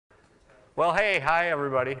Well, hey, hi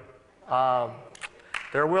everybody.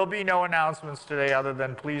 There will be no announcements today other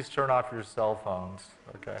than please turn off your cell phones.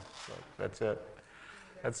 Okay, so that's it.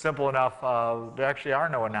 That's simple enough. There actually are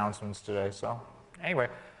no announcements today, so anyway.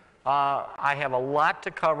 I have a lot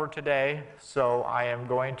to cover today, so I am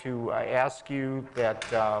going to ask you that,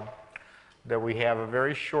 that we have a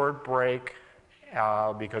very short break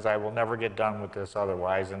because I will never get done with this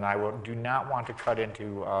otherwise, and do not want to cut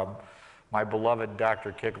into my beloved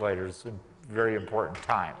Dr. Kicklater's very important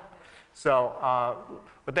time. So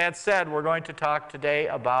with that said, we're going to talk today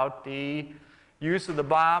about the use of the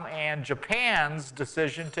bomb and Japan's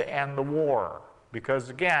decision to end the war. Because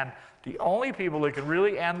again, the only people that can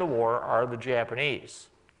really end the war are the Japanese.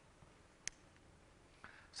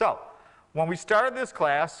 So when we started this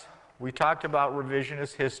class, we talked about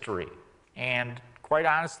revisionist history. And quite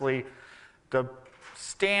honestly, the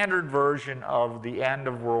standard version of the end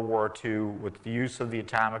of World War II with the use of the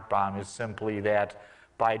atomic bomb is simply that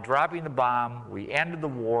by dropping the bomb, we ended the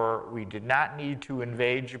war, we did not need to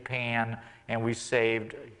invade Japan, and we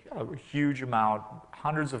saved a huge amount,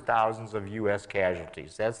 hundreds of thousands of U.S.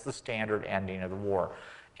 casualties. That's the standard ending of the war.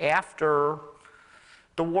 After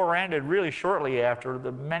the war ended, really shortly after,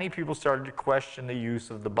 many people started to question the use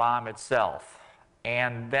of the bomb itself.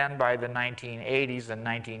 And then by the 1980s and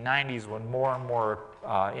 1990s, when more and more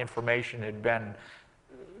information had been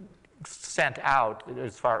sent out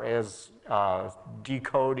as far as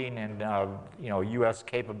decoding and U.S.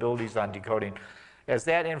 capabilities on decoding, as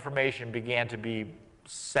that information began to be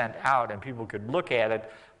sent out and people could look at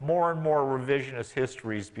it, more and more revisionist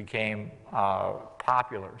histories became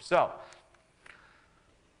popular. So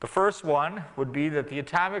the first one would be that the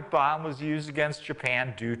atomic bomb was used against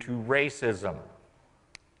Japan due to racism.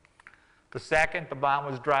 The second, the bomb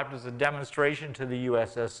was dropped as a demonstration to the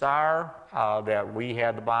USSR that we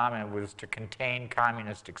had the bomb and it was to contain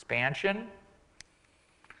communist expansion.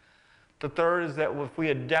 The third is that if we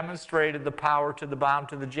had demonstrated the power to the bomb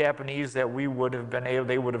to the Japanese, that we would have been able,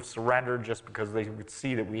 they would have surrendered just because they would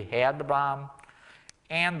see that we had the bomb.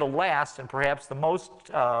 And the last, and perhaps the most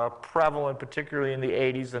prevalent, particularly in the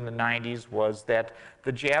 80s and the 90s, was that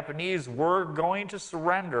the Japanese were going to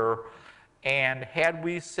surrender, and had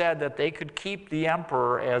we said that they could keep the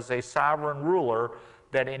emperor as a sovereign ruler,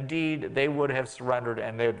 that indeed they would have surrendered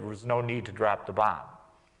and there was no need to drop the bomb.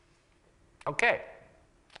 Okay.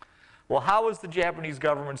 Well, how was the Japanese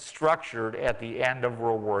government structured at the end of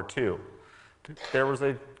World War II? There was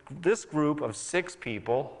this group of 6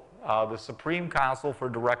 people, the Supreme Council for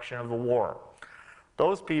Direction of the War.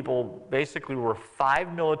 Those people basically were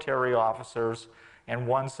 5 military officers and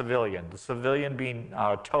 1 civilian, the civilian being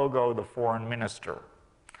Togo, the foreign minister.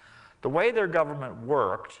 The way their government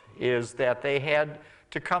worked is that they had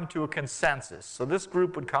to come to a consensus. So this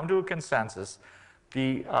group would come to a consensus.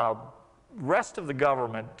 The rest of the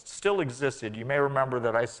government still existed. You may remember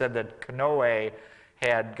that I said that Konoe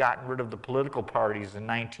had gotten rid of the political parties in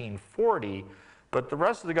 1940, but the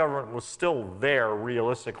rest of the government was still there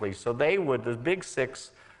realistically. So they would, the big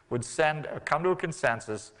 6 would come to a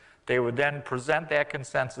consensus. They would then present that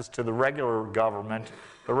consensus to the regular government.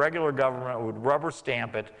 The regular government would rubber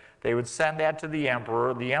stamp it. They would send that to the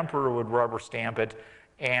emperor. The emperor would rubber stamp it,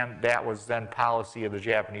 and that was then policy of the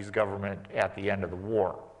Japanese government at the end of the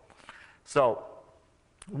war. So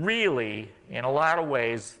really, in a lot of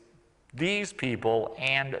ways, these people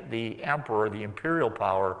and the emperor, the imperial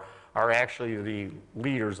power, are actually the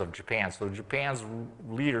leaders of Japan. So Japan's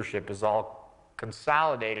leadership is all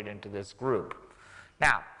consolidated into this group.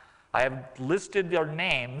 Now, I have listed their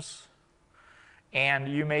names, and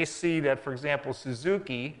you may see that, for example,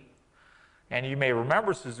 Suzuki, and you may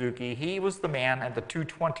remember Suzuki, he was the man at the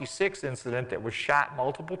 226 incident that was shot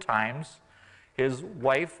multiple times. His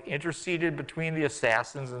wife interceded between the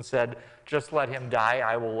assassins and said, just let him die,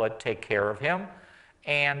 I will take care of him.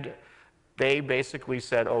 And they basically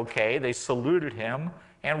said, okay. They saluted him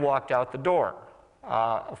and walked out the door.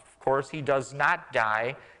 Of course, he does not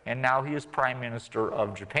die, and now he is Prime Minister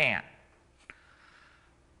of Japan.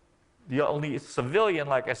 The only civilian,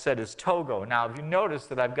 like I said, is Togo. Now, if you notice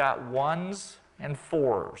that I've got 1s and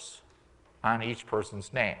 4s on each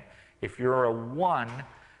person's name. If you're a 1,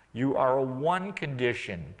 you are a 1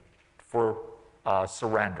 condition for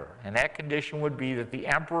surrender. And that condition would be that the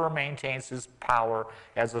emperor maintains his power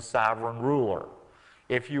as a sovereign ruler.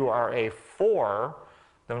 If you are a 4,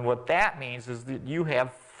 then what that means is that you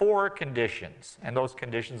have 4 conditions. And those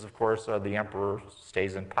conditions, of course, are the emperor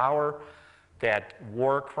stays in power, that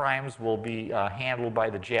war crimes will be handled by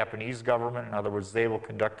the Japanese government. In other words, they will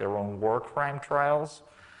conduct their own war crime trials.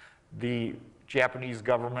 The Japanese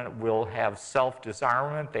government will have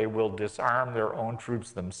self-disarmament. They will disarm their own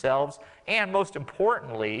troops themselves. And most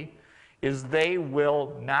importantly, is they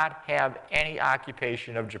will not have any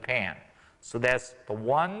occupation of Japan. So that's the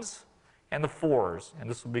ones and the fours, and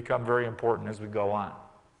this will become very important as we go on.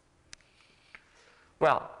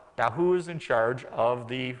 Well, now who is in charge of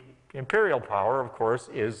the imperial power, of course,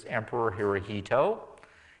 is Emperor Hirohito.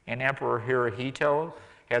 And Emperor Hirohito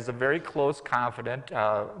has a very close confidant,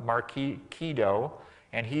 Marquis Kido,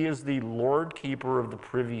 and he is the Lord Keeper of the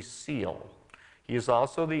Privy Seal. He is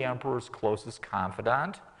also the Emperor's closest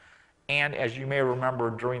confidant. And as you may remember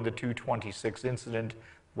during the 226 incident,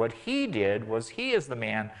 what he did was he is the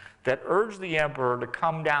man that urged the Emperor to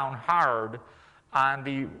come down hard on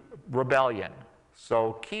the rebellion.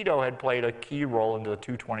 So Kido had played a key role in the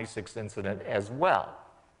 226 incident as well.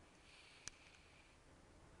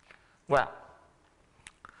 Well,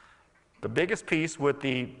 the biggest piece with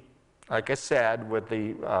the, like I said, with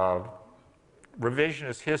the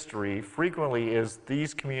revisionist history frequently is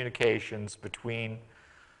these communications between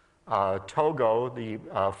Togo, the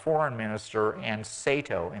foreign minister, and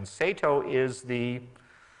Sato. And Sato is the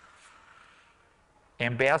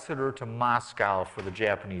ambassador to Moscow for the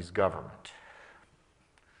Japanese government.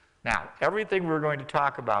 Now, everything we're going to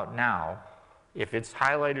talk about now, if it's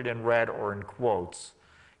highlighted in red or in quotes,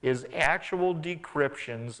 is actual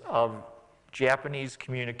decryptions of Japanese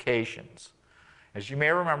communications. As you may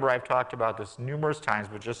remember, I've talked about this numerous times,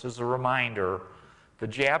 but just as a reminder, the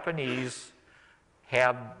Japanese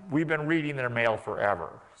we've been reading their mail forever.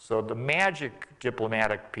 So the magic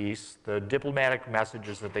diplomatic piece, the diplomatic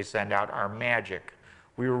messages that they send out are magic.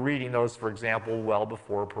 We were reading those, for example, well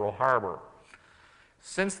before Pearl Harbor.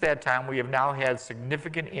 Since that time, we have now had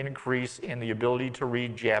significant increase in the ability to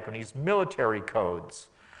read Japanese military codes.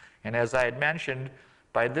 And as I had mentioned,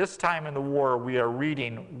 by this time in the war, we are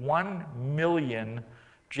reading 1 million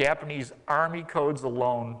Japanese Army codes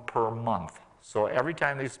alone per month. So every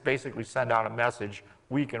time they basically send out a message,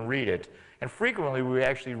 we can read it. And frequently, we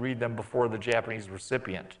actually read them before the Japanese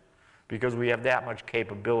recipient because we have that much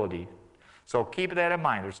capability. So keep that in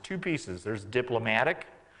mind. There's two pieces. There's diplomatic,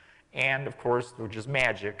 and of course, which is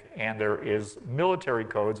magic, and there is military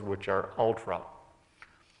codes, which are ultra.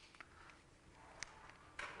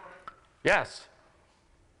 Yes?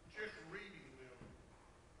 Just reading them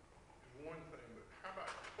is one thing, but how about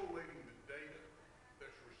collating the data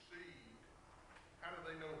that's received? How do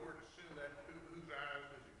they know where to send that? Whose eyes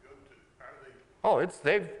does it go to? How do they? Oh,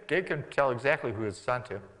 they can tell exactly who it's sent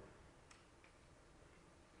to.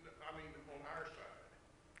 I mean, on our side.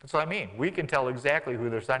 That's what I mean. We can tell exactly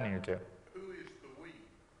who they're sending it to. Who is the we?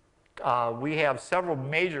 We have several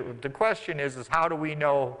major, the question is how do we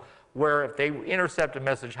know where, if they intercept a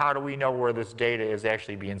message, how do we know where this data is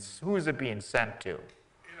actually being, who is it being sent to?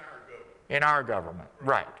 In our government. In our government,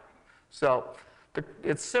 right. So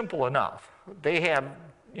it's simple enough. They have,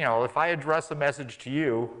 you know, if I address a message to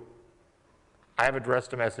you, I have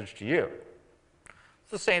addressed a message to you.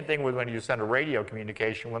 It's the same thing with when you send a radio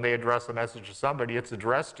communication. When they address a message to somebody, it's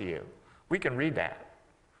addressed to you. We can read that.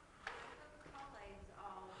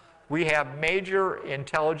 We have major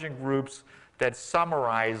intelligent groups that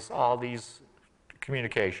summarize all these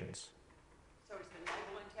communications. So it's the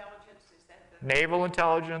naval intelligence? Is that the Naval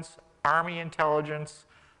intelligence, Army intelligence,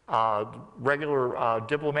 regular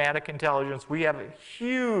diplomatic intelligence. We have a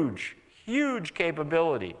huge, huge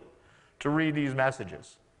capability to read these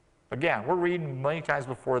messages. Again, we're reading many times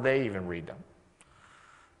before they even read them.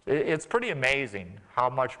 It's pretty amazing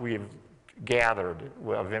how much we've gathered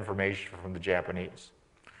of information from the Japanese.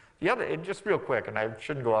 The other, just real quick, and I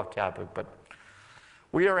shouldn't go off topic, but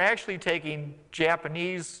we are actually taking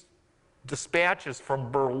Japanese dispatches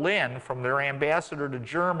from Berlin, from their ambassador to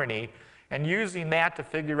Germany, and using that to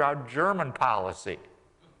figure out German policy.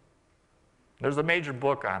 There's a major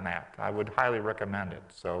book on that. I would highly recommend it.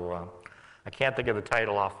 So I can't think of the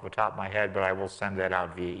title off the top of my head, but I will send that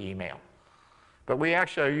out via email. But we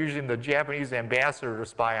actually are using the Japanese ambassador to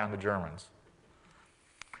spy on the Germans.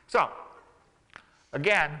 So,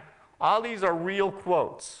 again, all these are real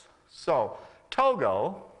quotes. So,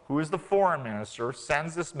 Togo, who is the foreign minister,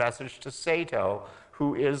 sends this message to Sato,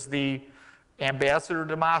 who is the ambassador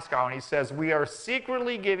to Moscow, and he says, we are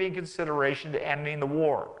secretly giving consideration to ending the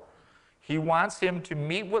war. He wants him to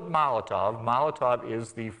meet with Molotov. Molotov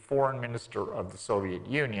is the foreign minister of the Soviet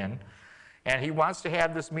Union, and he wants to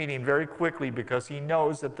have this meeting very quickly because he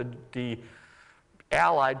knows that the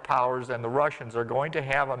Allied powers and the Russians are going to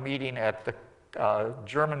have a meeting at the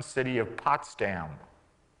German city of Potsdam.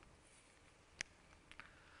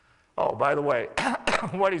 Oh, by the way,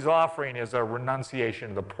 what he's offering is a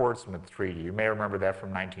renunciation of the Portsmouth Treaty. You may remember that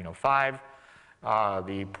from 1905.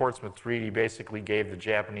 The Portsmouth Treaty basically gave the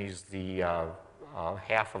Japanese the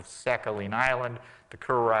half of Sakhalin Island, the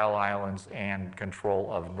Kuril Islands, and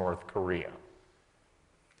control of North Korea.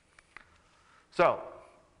 So,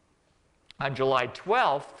 on July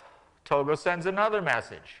 12th, Togo sends another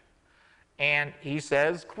message. And he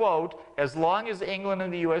says, quote, "As long as England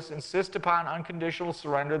and the U.S. insist upon unconditional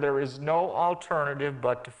surrender, there is no alternative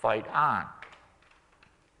but to fight on."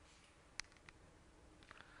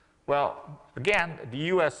 Well, again, the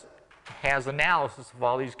U.S. has analysis of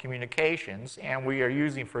all these communications, and we are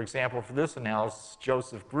using, for example, for this analysis,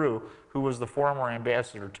 Joseph Grew, who was the former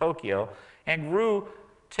ambassador to Tokyo. And Grew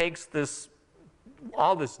takes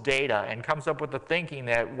all this data and comes up with the thinking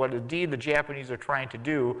that what indeed the Japanese are trying to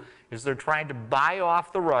do is they're trying to buy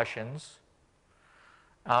off the Russians,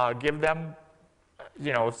 give them,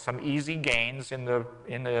 some easy gains in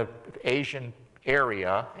the Asian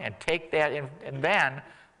area, and take that in, and then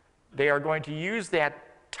they are going to use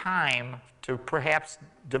that time to perhaps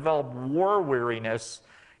develop war weariness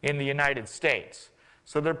in the United States.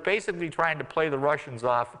 So they're basically trying to play the Russians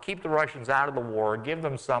off, keep the Russians out of the war, give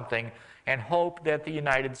them something, and hope that the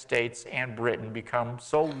United States and Britain become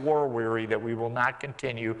so war weary that we will not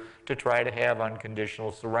continue to try to have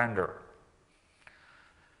unconditional surrender.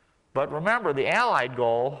 But remember, the Allied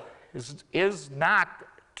goal is not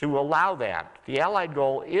to allow that. The Allied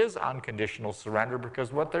goal is unconditional surrender,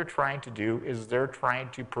 because what they're trying to do is they're trying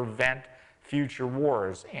to prevent future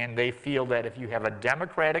wars. And they feel that if you have a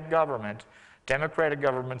democratic government, democratic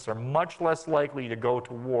governments are much less likely to go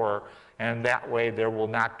to war, and that way there will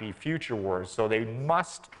not be future wars. So they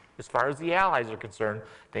must, as far as the Allies are concerned,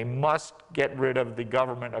 they must get rid of the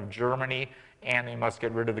government of Germany, and they must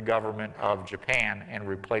get rid of the government of Japan and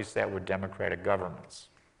replace that with democratic governments.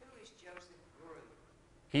 Who is Joseph Grew?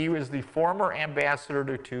 He was the former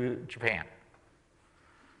ambassador to Japan.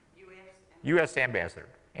 U.S. ambassador.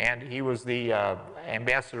 And he was the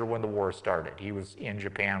ambassador when the war started. He was in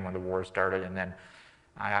Japan when the war started, and then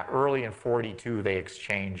early in '42 they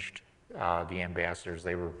exchanged the ambassadors.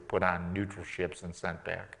 They were put on neutral ships and sent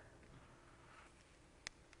back.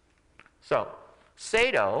 So,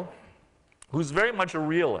 Sato, who's very much a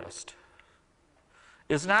realist,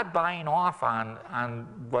 is not buying off on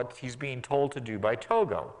what he's being told to do by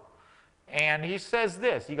Togo. And he says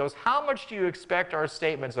this, he goes, "How much do you expect our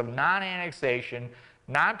statements of non-annexation,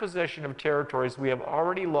 non-possession of territories we have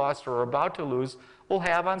already lost or are about to lose will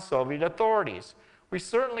have on Soviet authorities? We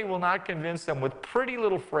certainly will not convince them with pretty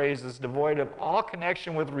little phrases devoid of all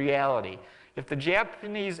connection with reality. If the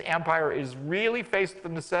Japanese Empire is really faced with the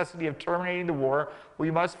necessity of terminating the war,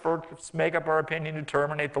 we must first make up our opinion to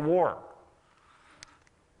terminate the war."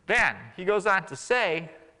 Then he goes on to say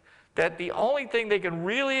that the only thing they can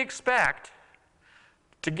really expect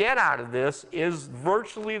to get out of this is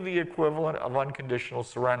virtually the equivalent of unconditional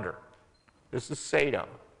surrender. This is Sato.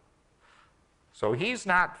 So he's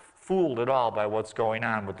not fooled at all by what's going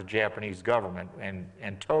on with the Japanese government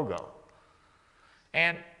and Togo.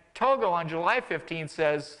 And Togo on July 15th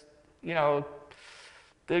says,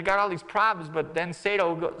 they've got all these problems, but then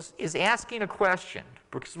Sato is asking a question.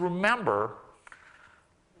 Because remember,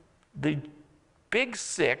 the Big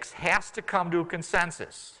Six has to come to a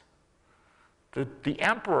consensus. The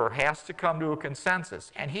emperor has to come to a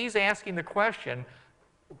consensus. And he's asking the question,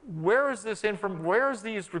 where is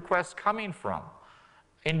these requests coming from?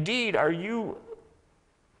 Indeed, are you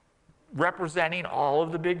representing all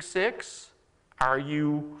of the Big Six? Are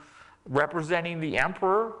you representing the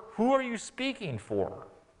emperor? Who are you speaking for?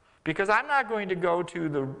 Because I'm not going to go to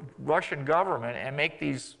the Russian government and make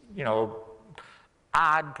these,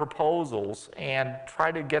 odd proposals and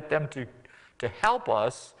try to get them to help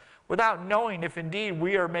us without knowing if indeed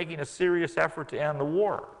we are making a serious effort to end the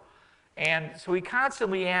war. And so he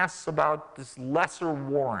constantly asks about this lesser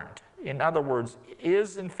warrant. In other words,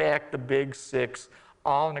 is in fact the Big Six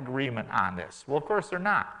all in agreement on this? Well, of course they're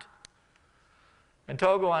not. And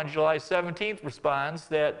Togo on July 17th responds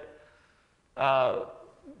that,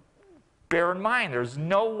 bear in mind, there's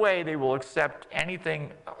no way they will accept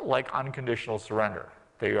anything like unconditional surrender.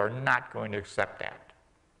 They are not going to accept that.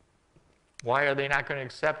 Why are they not going to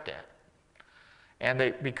accept that?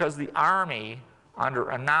 And because the army, under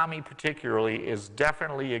Anami particularly, is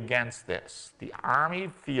definitely against this. The army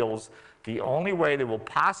feels the only way they will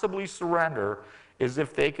possibly surrender is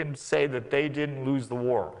if they can say that they didn't lose the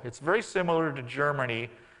war. It's very similar to Germany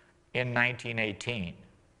in 1918.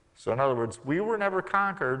 So in other words, we were never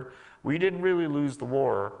conquered, we didn't really lose the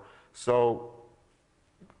war, so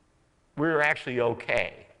we're actually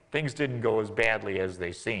okay. Things didn't go as badly as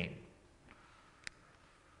they seem.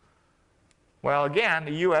 Well, again,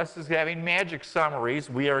 the U.S. is having magic summaries.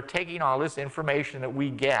 We are taking all this information that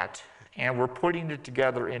we get and we're putting it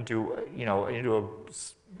together into, into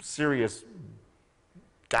a serious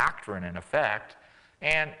doctrine in effect.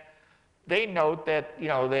 And they note that,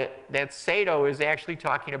 that Sato is actually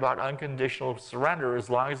talking about unconditional surrender as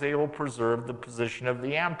long as they will preserve the position of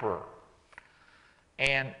the emperor.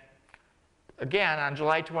 And again, on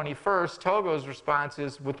July 21st, Togo's response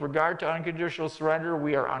is, with regard to unconditional surrender,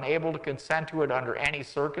 we are unable to consent to it under any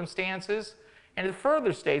circumstances. And it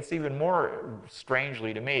further states, even more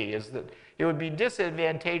strangely to me, is that it would be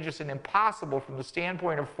disadvantageous and impossible from the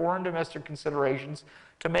standpoint of foreign domestic considerations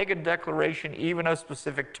to make a declaration even of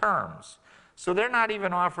specific terms. So they're not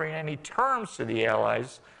even offering any terms to the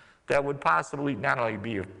Allies that would possibly not only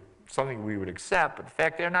be something we would accept, but in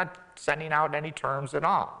fact, they're not sending out any terms at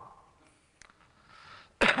all.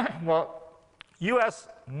 Well, U.S.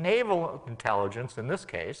 naval intelligence, in this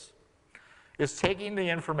case, is taking the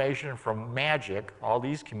information from MAGIC, all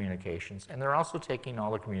these communications, and they're also taking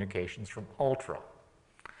all the communications from ULTRA.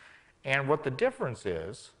 And what the difference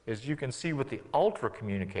is you can see with the ULTRA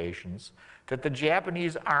communications that the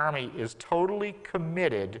Japanese Army is totally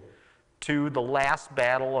committed to the last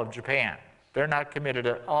battle of Japan. They're not committed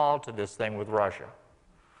at all to this thing with Russia.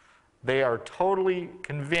 They are totally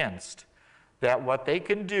convinced that what they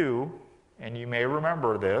can do, and you may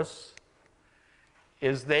remember this,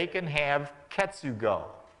 is they can have Ketsugo.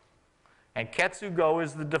 And Ketsugo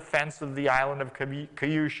is the defense of the island of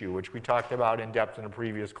Kyushu, which we talked about in depth in a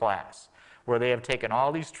previous class, where they have taken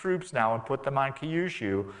all these troops now and put them on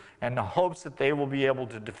Kyushu in the hopes that they will be able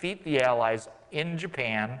to defeat the Allies in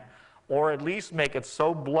Japan, or at least make it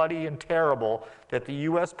so bloody and terrible that the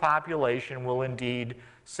U.S. population will indeed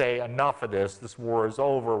say, enough of this war is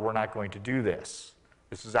over, we're not going to do this.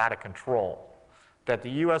 This is out of control. That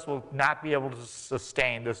the U.S. will not be able to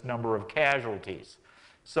sustain this number of casualties.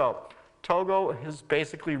 So Togo has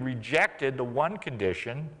basically rejected the one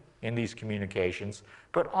condition in these communications,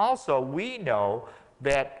 but also we know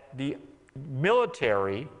that the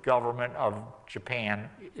military government of Japan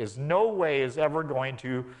is no way is ever going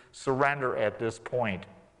to surrender at this point.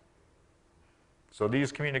 So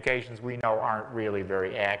these communications we know aren't really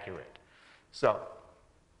very accurate. So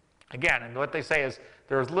again, and what they say is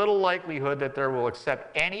there's little likelihood that they will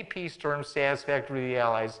accept any peace terms satisfactory to the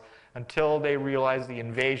Allies until they realize the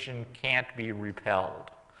invasion can't be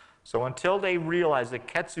repelled. So until they realize that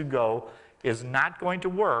Ketsugo is not going to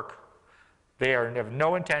work, they have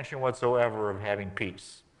no intention whatsoever of having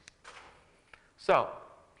peace. So,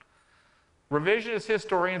 revisionist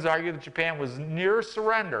historians argue that Japan was near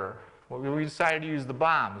surrender when we decided to use the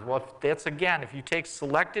bombs. Well, that's again, if you take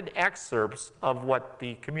selected excerpts of what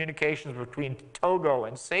the communications between Togo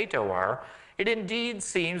and Sato are, it indeed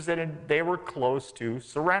seems that they were close to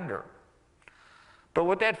surrender. But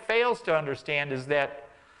what that fails to understand is that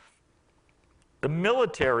the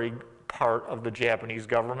military part of the Japanese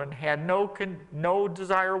government had no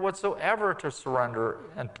desire whatsoever to surrender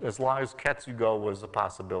as long as Ketsugo was a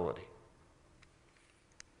possibility.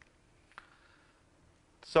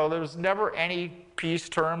 So there's never any peace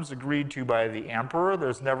terms agreed to by the emperor.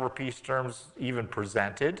 There's never peace terms even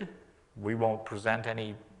presented. We won't present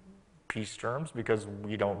any peace terms because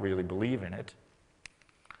we don't really believe in it.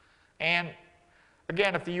 And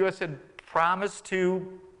again, if the U.S. had promised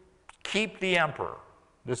to keep the emperor,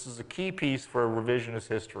 this is a key piece for revisionist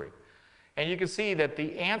history. And you can see that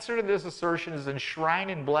the answer to this assertion is enshrined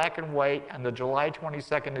in black and white on the July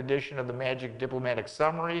 22nd edition of the MAGIC Diplomatic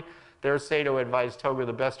Summary. There, Sato advised Togo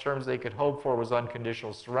the best terms they could hope for was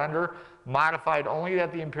unconditional surrender, modified only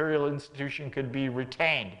that the imperial institution could be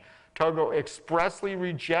retained. Togo expressly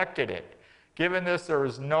rejected it. Given this, there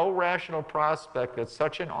is no rational prospect that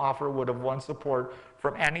such an offer would have won support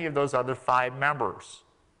from any of those other 5 members.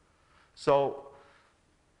 So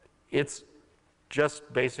it's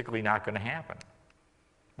just basically not going to happen.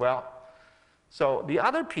 Well, so the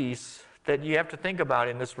other piece that you have to think about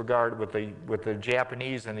in this regard with the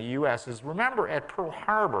Japanese and the U.S. is, remember at Pearl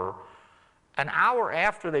Harbor, an hour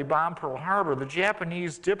after they bombed Pearl Harbor, the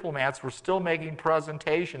Japanese diplomats were still making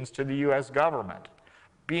presentations to the U.S. government,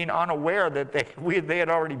 being unaware that they had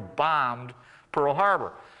already bombed Pearl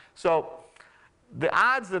Harbor. So the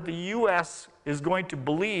odds that the U.S. is going to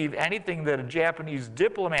believe anything that a Japanese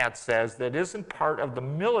diplomat says that isn't part of the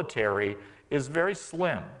military is very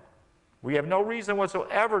slim. We have no reason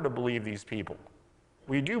whatsoever to believe these people.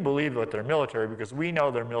 We do believe that they're military because we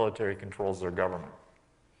know their military controls their government.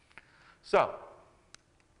 So,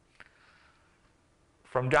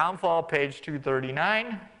 from Downfall, page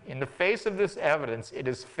 239, in the face of this evidence, it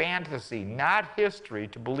is fantasy, not history,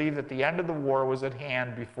 to believe that the end of the war was at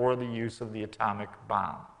hand before the use of the atomic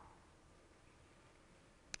bomb.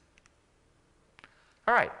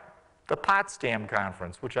 All right, the Potsdam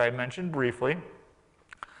Conference, which I mentioned briefly.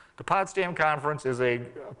 The Potsdam Conference is a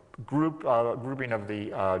grouping of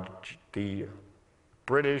the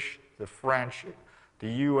British, the French, the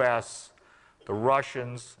U.S., the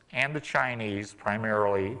Russians, and the Chinese,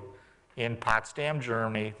 primarily, in Potsdam,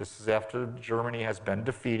 Germany. This is after Germany has been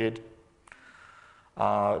defeated.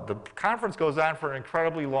 The conference goes on for an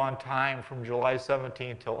incredibly long time, from July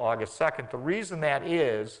 17th till August 2nd. The reason that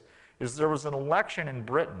is there was an election in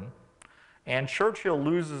Britain, and Churchill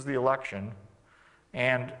loses the election,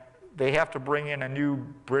 and they have to bring in a new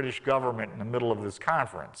British government in the middle of this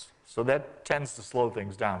conference. So that tends to slow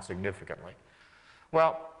things down significantly.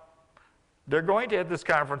 Well, they're going to, at this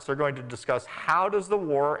conference, they're going to discuss how does the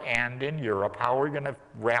war end in Europe, how are we going to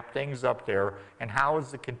wrap things up there, and how is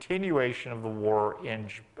the continuation of the war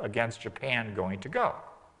against Japan going to go?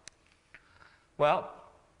 Well,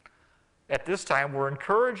 at this time, we're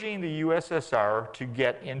encouraging the USSR to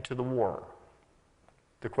get into the war.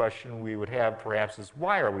 The question we would have, perhaps, is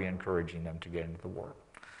why are we encouraging them to get into the war?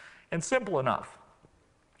 And simple enough.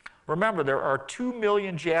 Remember, there are 2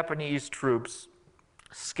 million Japanese troops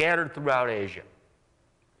scattered throughout Asia.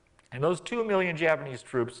 And those 2 million Japanese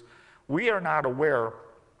troops, we are not aware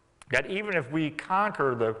that even if we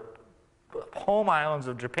conquer the home islands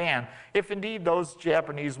of Japan, if indeed those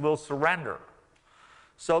Japanese will surrender.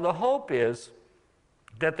 So the hope is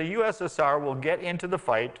that the USSR will get into the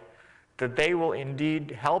fight, that they will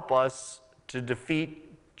indeed help us to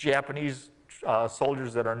defeat Japanese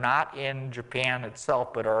soldiers that are not in Japan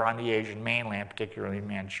itself, but are on the Asian mainland, particularly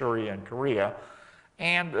Manchuria and Korea,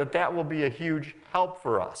 and that will be a huge help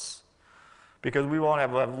for us, because we won't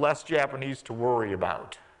have less Japanese to worry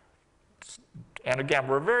about. And again,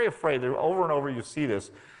 we're very afraid, that over and over you see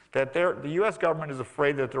this, that the US government is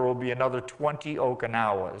afraid that there will be another 20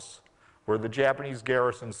 Okinawas, where the Japanese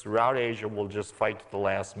garrisons throughout Asia will just fight to the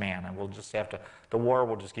last man, and we'll just have to, the war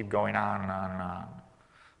will just keep going on and on and on.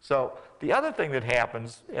 So the other thing that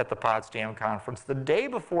happens at the Potsdam Conference, the day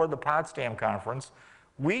before the Potsdam Conference,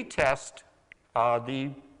 we test,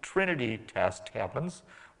 the Trinity test happens,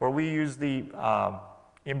 where we use the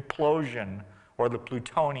implosion or the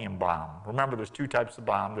plutonium bomb. Remember, there's 2 types of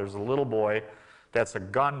bomb. There's a little boy, that's a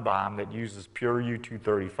gun bomb that uses pure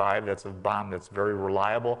U-235. That's a bomb that's very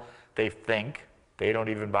reliable. They think. They don't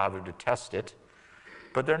even bother to test it.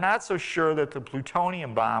 But they're not so sure that the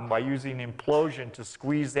plutonium bomb, by using implosion to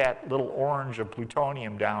squeeze that little orange of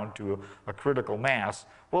plutonium down to a critical mass,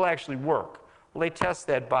 will actually work. Well, they test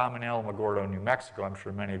that bomb in Alamogordo, New Mexico. I'm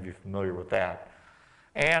sure many of you are familiar with that.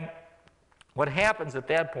 And what happens at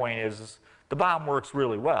that point is the bomb works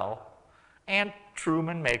really well, and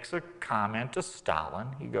Truman makes a comment to Stalin.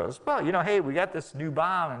 He goes, well, you know, hey, we got this new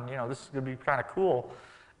bomb, and, you know, this is going to be kind of cool.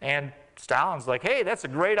 And Stalin's like, hey, that's a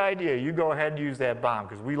great idea. You go ahead and use that bomb,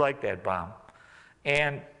 because we like that bomb.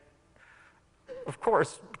 And, of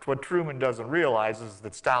course, what Truman doesn't realize is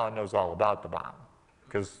that Stalin knows all about the bomb,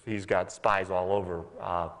 because he's got spies all over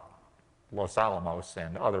Los Alamos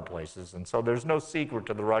and other places. And so there's no secret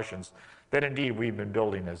to the Russians that, indeed, we've been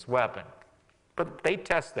building this weapon. But they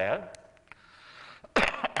test that.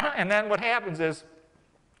 And then what happens is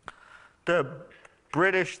the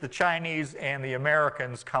British, the Chinese, and the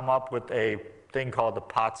Americans come up with a thing called the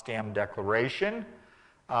Potsdam Declaration.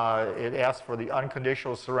 It asks for the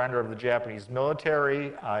unconditional surrender of the Japanese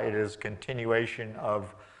military. It is continuation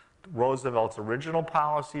of Roosevelt's original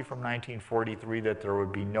policy from 1943 that there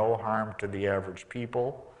would be no harm to the average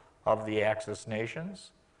people of the Axis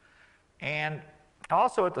nations. And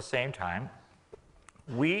also at the same time,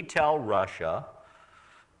 we tell Russia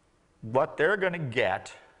what they're going to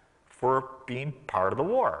get for being part of the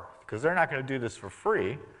war, because they're not going to do this for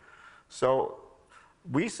free. So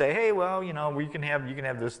we say, hey, well, you know, you can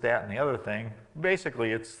have this, that, and the other thing.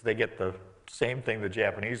 Basically, they get the same thing the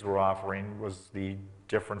Japanese were offering, was the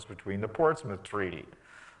difference between the Portsmouth Treaty.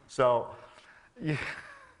 So,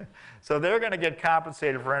 so they're going to get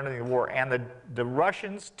compensated for ending the war, and the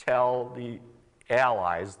Russians tell the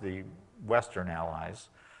allies, the Western allies,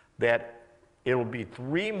 that it will be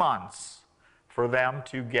 3 months for them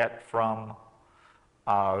to get from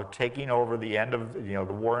taking over the end of the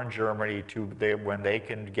war in Germany to when they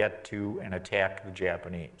can get to and attack the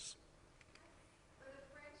Japanese. Were the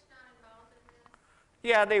French not involved in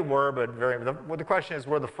this? Yeah, they were, but the question is,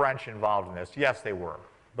 were the French involved in this? Yes, they were,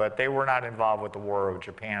 but they were not involved with the War of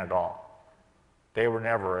Japan at all. They were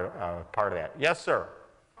never part of that. Yes, sir?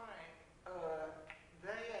 Frank, they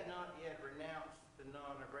had not yet renounced the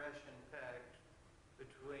non-aggression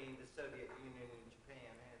between the Soviet Union and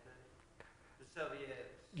Japan, had they? The Soviets.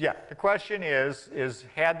 Yeah, the question is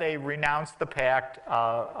had they renounced the pact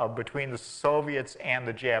between the Soviets and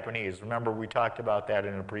the Japanese? Remember, we talked about that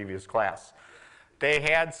in a previous class. They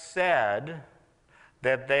had said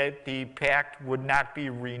that the pact would not be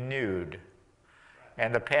renewed,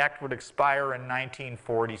 and the pact would expire in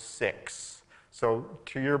 1946. So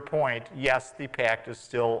to your point, yes, the pact is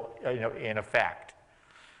still in effect.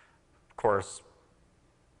 Of course,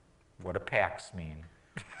 what do pacts mean?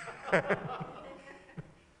 Who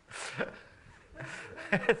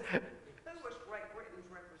was Great Britain's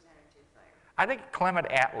representative there? I think Clement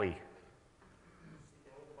Attlee.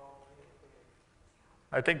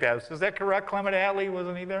 I think is that correct? Clement Attlee,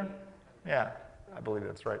 wasn't he there? Yeah, I believe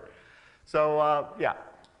that's right. So, yeah.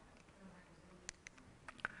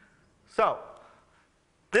 So,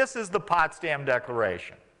 this is the Potsdam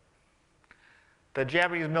Declaration. The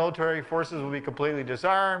Japanese military forces will be completely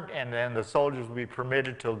disarmed, and then the soldiers will be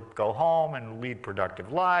permitted to go home and lead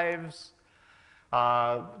productive lives.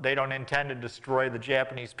 They don't intend to destroy the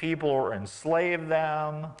Japanese people or enslave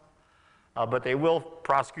them, but they will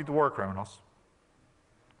prosecute the war criminals.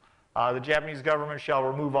 The Japanese government shall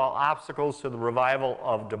remove all obstacles to the revival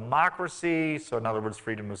of democracy, so in other words,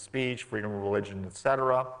 freedom of speech, freedom of religion,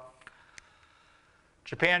 etc.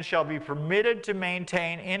 Japan shall be permitted to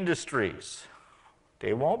maintain industries.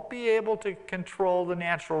 They won't be able to control the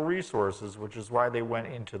natural resources, which is why they went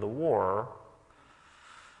into the war.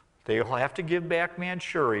 They'll have to give back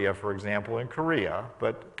Manchuria, for example, in Korea,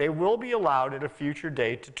 but they will be allowed at a future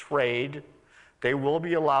date to trade. They will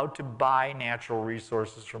be allowed to buy natural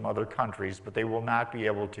resources from other countries, but they will not be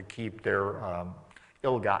able to keep their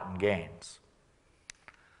ill-gotten gains.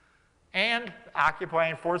 And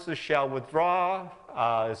occupying forces shall withdraw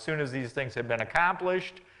as soon as these things have been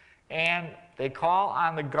accomplished, and they call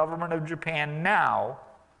on the government of Japan now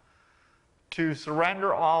to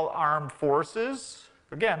surrender all armed forces.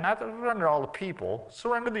 Again, not to surrender all the people,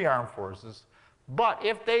 surrender the armed forces. But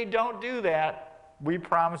if they don't do that, we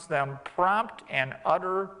promise them prompt and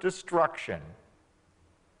utter destruction.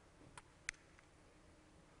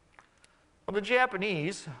 Well, the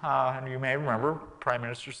Japanese, and you may remember Prime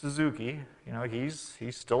Minister Suzuki, he's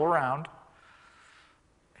still around.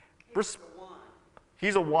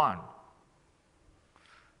 He's a one.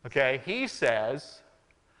 Okay, he says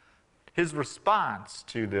his response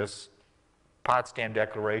to this Potsdam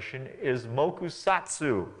Declaration is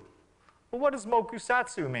mokusatsu. Well, what does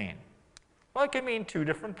mokusatsu mean? Well, it can mean two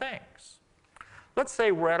different things. Let's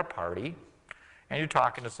say we're at a party, and you're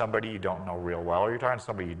talking to somebody you don't know real well, or you're talking to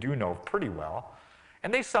somebody you do know pretty well,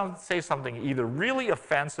 and they say something either really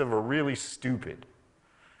offensive or really stupid.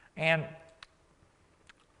 And,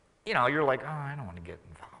 you're like, oh, I don't want to get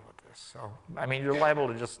involved with this. So, I mean, you're liable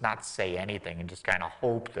to just not say anything and just kind of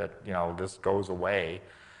hope that, this goes away.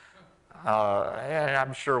 And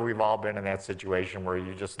I'm sure we've all been in that situation where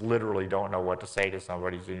you just literally don't know what to say to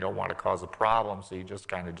somebody, so you don't want to cause a problem, so you just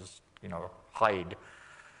kind of hide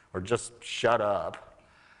or just shut up.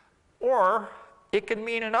 Or it can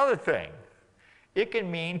mean another thing. It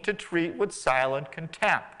can mean to treat with silent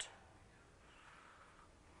contempt.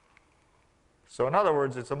 So in other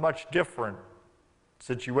words, it's a much different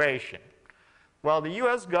situation. Well, the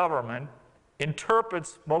U.S. government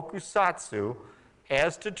interprets mokusatsu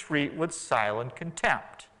as to treat with silent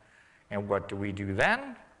contempt. And what do we do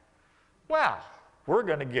then? Well, we're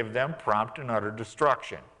going to give them prompt and utter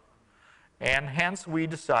destruction. And hence we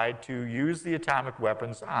decide to use the atomic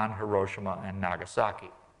weapons on Hiroshima and Nagasaki.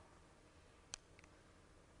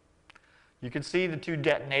 You can see the two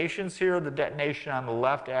detonations here. The detonation on the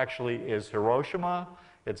left actually is Hiroshima.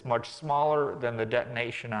 It's much smaller than the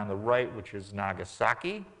detonation on the right, which is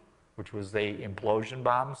Nagasaki, which was the implosion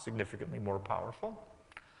bomb, significantly more powerful.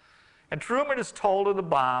 And Truman is told of the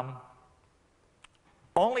bomb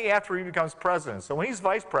only after he becomes president. So when he's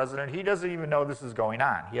vice president, he doesn't even know this is going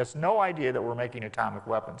on. He has no idea that we're making atomic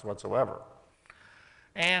weapons whatsoever.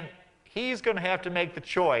 And he's going to have to make the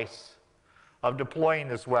choice of deploying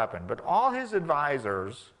this weapon. But all his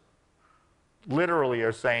advisors literally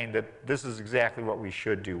are saying that this is exactly what we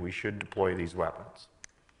should do. We should deploy these weapons.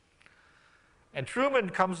 And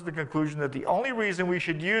Truman comes to the conclusion that the only reason we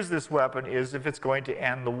should use this weapon is if it's going to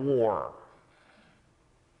end the war.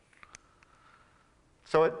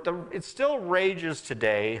 So it still rages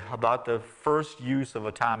today about the first use of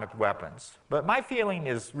atomic weapons. But my feeling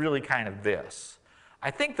is really kind of this.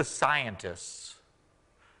 I think the scientists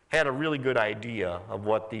had a really good idea of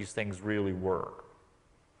what these things really were.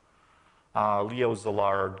 Leo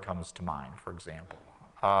Szilard comes to mind, for example.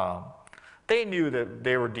 They knew that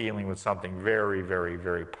they were dealing with something very, very,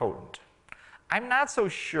 very potent. I'm not so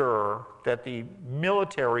sure that the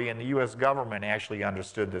military and the U.S. government actually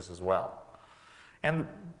understood this as well. And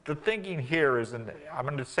the thinking here is, and I'm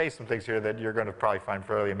going to say some things here that you're going to probably find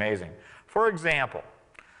fairly amazing. For example,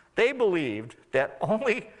 they believed that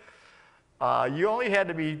you only had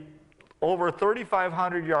to be over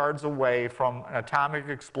 3,500 yards away from an atomic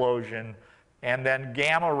explosion, and then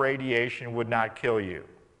gamma radiation would not kill you.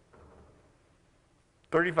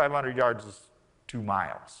 3,500 yards is 2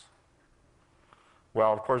 miles.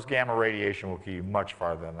 Well, of course, gamma radiation will kill you much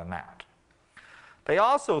farther than that. They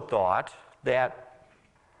also thought that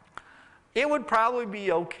it would probably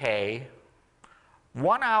be okay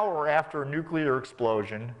 1 hour after a nuclear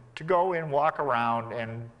explosion to go and walk around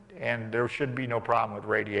and there should be no problem with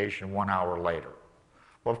radiation 1 hour later.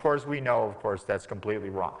 Well, of course, we know, of course, that's completely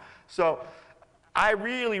wrong. So I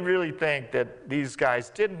really, really think that these guys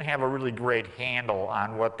didn't have a really great handle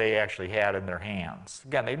on what they actually had in their hands.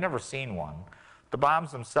 Again, they've never seen one. The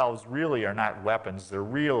bombs themselves really are not weapons. They're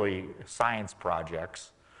really science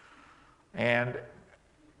projects. And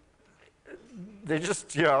they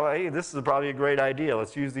just, you know, hey, this is probably a great idea.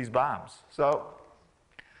 Let's use these bombs. So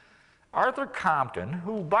Arthur Compton,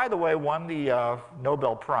 who, by the way, won the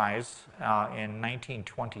Nobel Prize in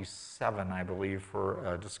 1927, I believe,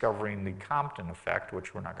 for discovering the Compton effect,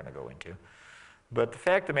 which we're not going to go into. But the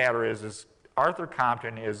fact of the matter is Arthur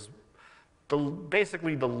Compton is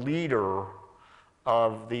basically the leader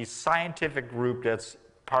of the scientific group that's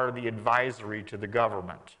part of the advisory to the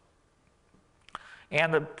government.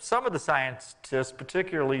 And some of the scientists,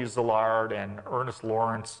 particularly Szilard and Ernest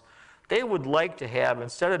Lawrence, they would like to have,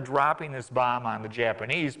 instead of dropping this bomb on the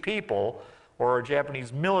Japanese people or a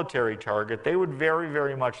Japanese military target, they would very,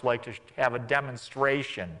 very much like to have a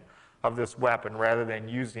demonstration of this weapon rather than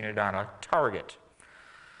using it on a target.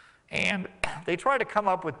 And they try to come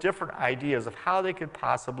up with different ideas of how they could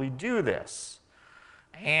possibly do this.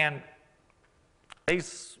 And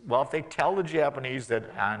well, if they tell the Japanese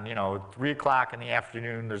that on, 3 o'clock in the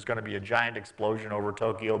afternoon there's going to be a giant explosion over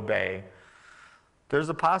Tokyo Bay, there's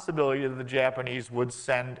a possibility that the Japanese would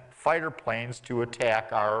send fighter planes to attack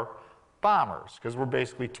our bombers, because we're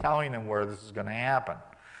basically telling them where this is going to happen.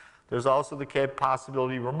 There's also the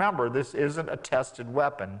possibility, remember, this isn't a tested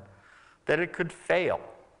weapon, that it could fail.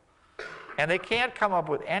 And they can't come up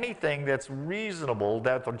with anything that's reasonable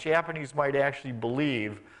that the Japanese might actually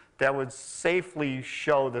believe that would safely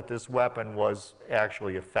show that this weapon was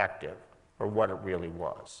actually effective, or what it really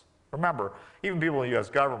was. Remember, even people in the U.S.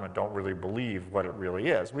 government don't really believe what it really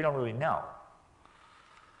is. We don't really know.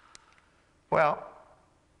 Well,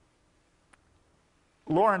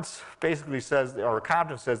 Lawrence basically says, or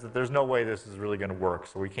Compton says, that there's no way this is really going to work,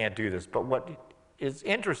 so we can't do this. But what is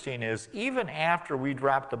interesting is, even after we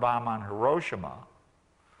dropped the bomb on Hiroshima,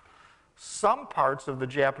 some parts of the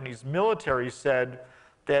Japanese military said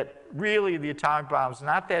that really the atomic bomb's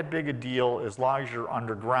not that big a deal. As long as you're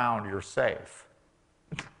underground, you're safe.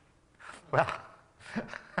 Well,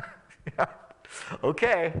 yeah,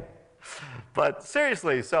 okay. But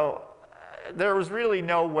seriously, so there was really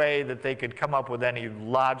no way that they could come up with any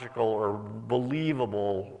logical or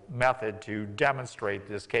believable method to demonstrate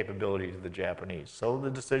this capability to the Japanese. So the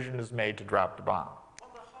decision is made to drop the bomb.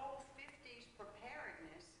 Well, the whole 50s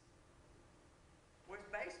preparedness was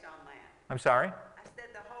based on that. I'm sorry? I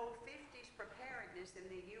said the whole 50s preparedness in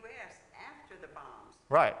the U.S. after the bombs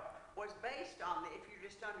Right. was based on that if you're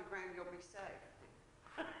just underground, you'll be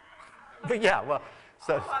safe. But yeah, well,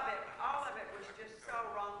 so... All of it was just so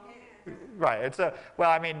wrong-headed. Right. It's well,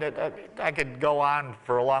 I mean, I could go on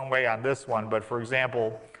for a long way on this one, but for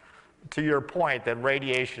example, to your point that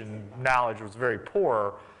radiation knowledge was very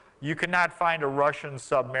poor, you could not find a Russian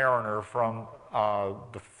submariner from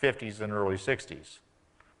the 50s and early 60s.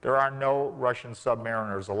 There are no Russian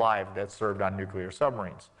submariners alive that served on nuclear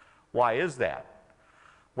submarines. Why is that?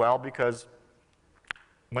 Well, because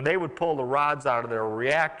when they would pull the rods out of their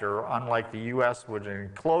reactor, unlike the U.S. would an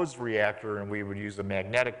enclosed reactor and we would use a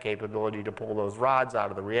magnetic capability to pull those rods out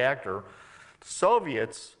of the reactor, the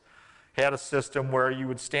Soviets had a system where you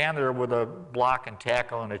would stand there with a block and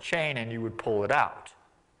tackle and a chain and you would pull it out.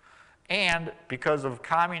 And because of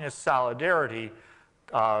communist solidarity,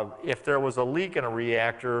 if there was a leak in a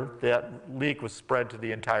reactor, that leak was spread to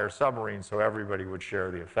the entire submarine so everybody would share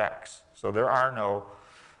the effects. So there are no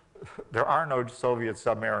Soviet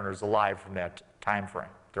submariners alive from that time frame.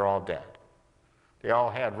 They're all dead. They all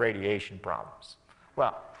had radiation problems.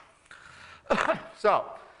 Well, so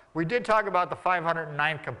we did talk about the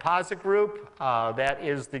 509th Composite Group. That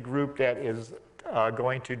is the group that is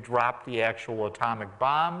going to drop the actual atomic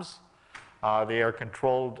bombs. They are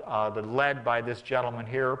controlled, led by this gentleman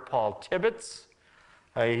here, Paul Tibbets.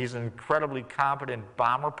 He's an incredibly competent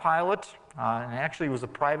bomber pilot, and actually was a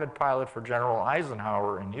private pilot for General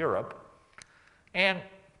Eisenhower in Europe. And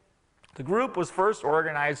the group was first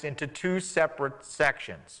organized into two separate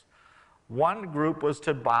sections. One group was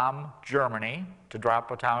to bomb Germany, to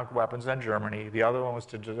drop atomic weapons on Germany. The other one was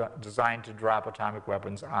designed to drop atomic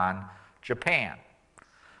weapons on Japan.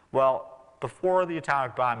 Well, before the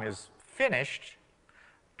atomic bomb is finished,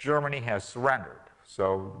 Germany has surrendered.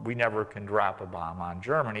 So we never can drop a bomb on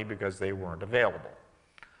Germany because they weren't available.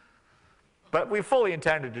 But we fully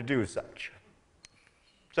intended to do such.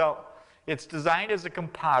 So it's designed as a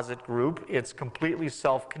composite group. It's completely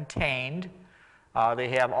self-contained. They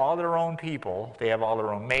have all their own people. They have all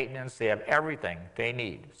their own maintenance. They have everything they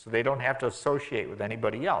need. So they don't have to associate with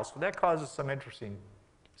anybody else. So that causes some interesting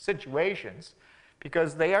situations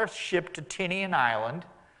because they are shipped to Tinian Island,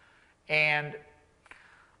 and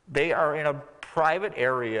they are in a private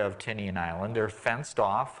area of Tinian Island. They're fenced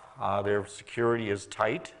off. Their security is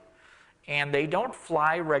tight. And they don't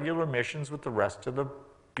fly regular missions with the rest of the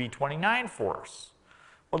B-29 force.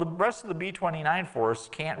 Well, the rest of the B-29 force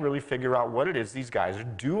can't really figure out what it is these guys are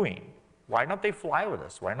doing. Why don't they fly with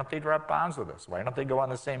us? Why don't they drop bombs with us? Why don't they go on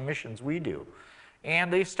the same missions we do?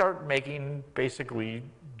 And they start making basically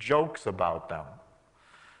jokes about them.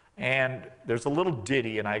 And there's a little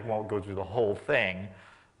ditty, and I won't go through the whole thing,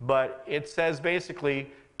 but it says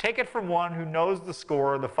basically, take it from one who knows the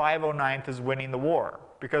score, the 509th is winning the war,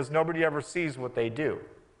 because nobody ever sees what they do.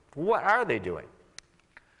 What are they doing?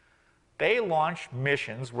 They launch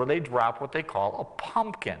missions where they drop what they call a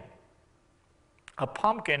pumpkin. A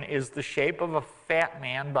pumpkin is the shape of a Fat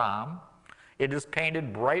Man bomb. It is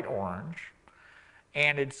painted bright orange,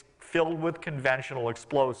 and it's filled with conventional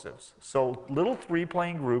explosives. So little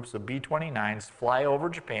three-plane groups of B-29s fly over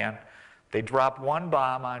Japan. They drop one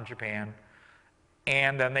bomb on Japan,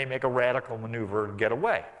 and then they make a radical maneuver and get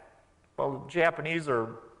away. Well, the Japanese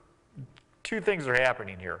two things are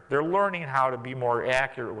happening here. They're learning how to be more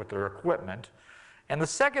accurate with their equipment. And the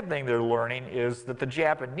second thing they're learning is that the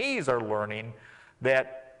Japanese are learning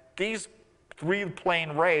that these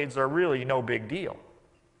three-plane raids are really no big deal.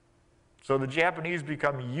 So the Japanese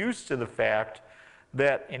become used to the fact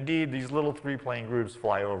that, indeed, these little three-plane groups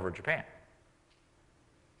fly over Japan.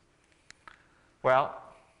 Well,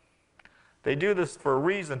 they do this for a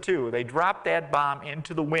reason, too. They drop that bomb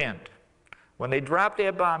into the wind. When they drop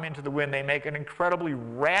that bomb into the wind, they make an incredibly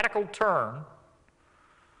radical turn.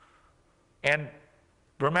 And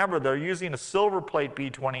remember, they're using a silver plate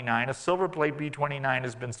B-29. A silver plate B-29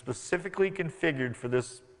 has been specifically configured for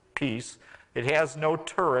this piece. It has no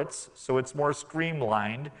turrets, so it's more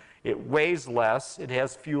streamlined. It weighs less. It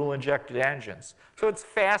has fuel-injected engines. So it's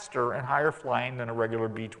faster and higher flying than a regular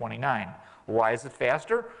B-29. Why is it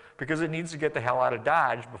faster? Because it needs to get the hell out of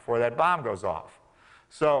Dodge before that bomb goes off.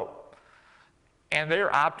 And they're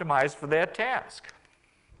optimized for that task.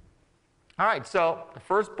 All right, so the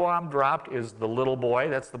first bomb dropped is the little boy.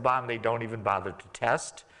 That's the bomb they don't even bother to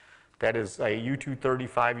test. That is a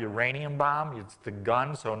U-235 uranium bomb. It's the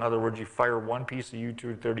gun, so in other words, you fire one piece of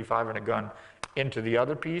U-235 in a gun into the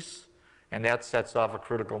other piece, and that sets off a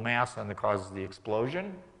critical mass and that causes the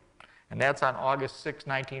explosion. And that's on August 6,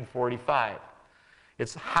 1945.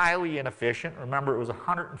 It's highly inefficient. Remember, it was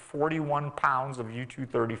 141 pounds of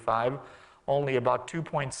U-235. Only about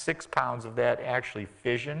 2.6 pounds of that actually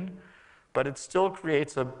fissioned, but it still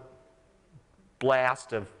creates a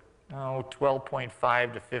blast of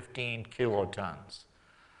 12.5 to 15 kilotons.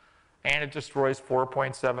 And it destroys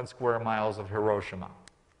 4.7 square miles of Hiroshima.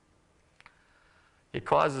 It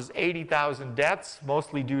causes 80,000 deaths,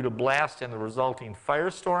 mostly due to blast and the resulting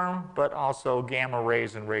firestorm, but also gamma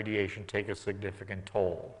rays and radiation take a significant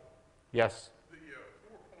toll. Yes? The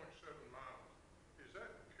 4.7 miles, is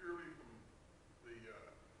that purely from the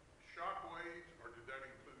shock waves, or did that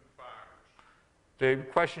include fires? The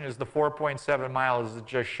question is, the 4.7 miles, is it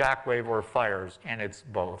just shockwave or fires? And it's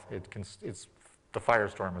both. It's the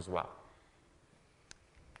firestorm as well.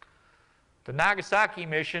 The Nagasaki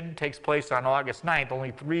mission takes place on August 9th, only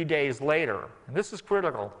 3 days later. And this is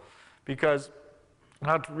critical because, I'm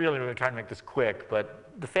not really trying to make this quick, but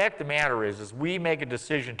the fact of the matter is we make a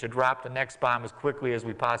decision to drop the next bomb as quickly as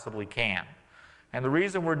we possibly can. And the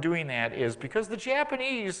reason we're doing that is because the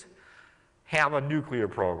Japanese have a nuclear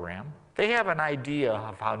program. They have an idea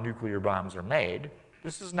of how nuclear bombs are made.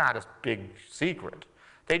 This is not a big secret.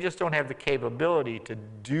 They just don't have the capability to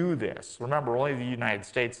do this. Remember, only the United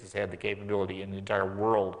States has had the capability in the entire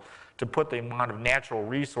world to put the amount of natural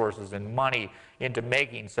resources and money into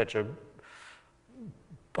making such a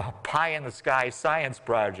pie-in-the-sky science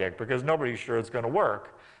project, because nobody's sure it's going to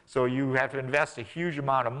work. So you have to invest a huge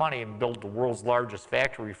amount of money and build the world's largest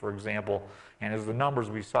factory, for example. And as the numbers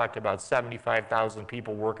we talked about, 75,000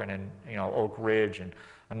 people working in Oak Ridge and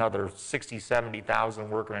another 60, 70,000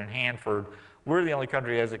 working in Hanford. We're the only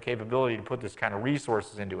country that has the capability to put this kind of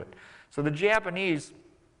resources into it. So the Japanese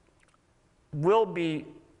will be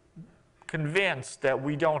convinced that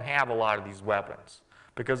we don't have a lot of these weapons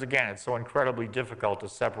because, again, it's so incredibly difficult to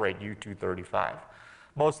separate U-235.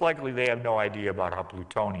 Most likely they have no idea about how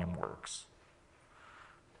plutonium works.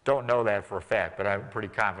 Don't know that for a fact, but I'm pretty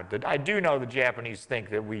confident. I do know the Japanese think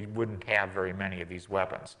that we wouldn't have very many of these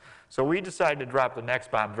weapons. So we decided to drop the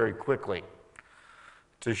next bomb very quickly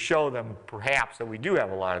to show them perhaps that we do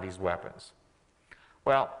have a lot of these weapons.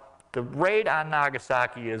 Well, the raid on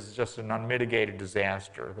Nagasaki is just an unmitigated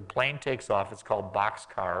disaster. The plane takes off. It's called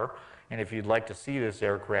Boxcar. And if you'd like to see this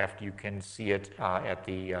aircraft, you can see it at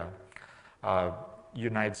the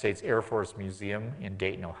United States Air Force Museum in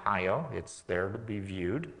Dayton, Ohio. It's there to be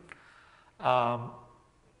viewed.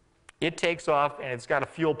 It takes off, and it's got a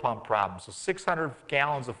fuel pump problem. So 600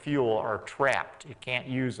 gallons of fuel are trapped. It can't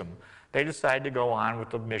use them. They decide to go on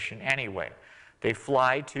with the mission anyway. They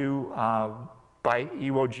fly to by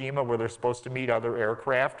Iwo Jima, where they're supposed to meet other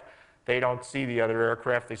aircraft. They don't see the other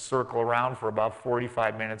aircraft. They circle around for about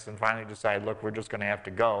 45 minutes and finally decide, look, we're just going to have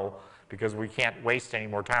to go because we can't waste any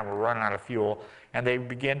more time. We're running out of fuel. And they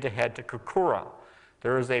begin to head to Kokura.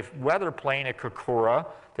 There is a weather plane at Kokura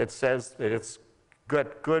that says that it's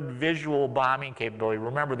got good visual bombing capability.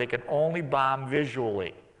 Remember, they can only bomb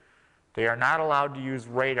visually. They are not allowed to use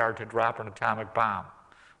radar to drop an atomic bomb.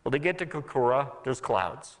 Well, they get to Kokura, there's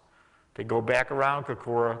clouds. They go back around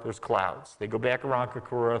Kokura, there's clouds. They go back around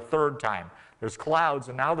Kokura a third time. There's clouds,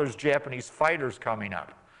 and now there's Japanese fighters coming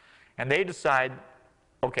up. And they decide,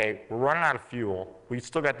 okay, we're running out of fuel. We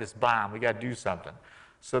still got this bomb. We got to do something.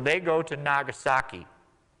 So they go to Nagasaki.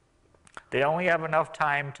 They only have enough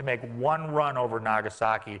time to make one run over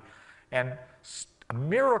Nagasaki, and a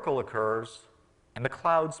miracle occurs, and the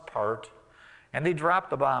clouds part, and they drop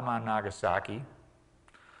the bomb on Nagasaki.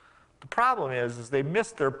 The problem is they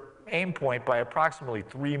missed their aim point by approximately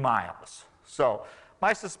 3 miles. So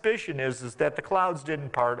my suspicion is that the clouds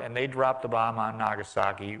didn't part, and they dropped the bomb on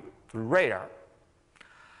Nagasaki through radar.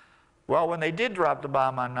 Well, when they did drop the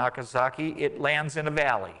bomb on Nagasaki, it lands in a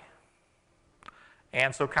valley.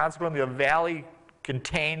 And so consequently, the valley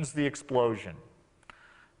contains the explosion.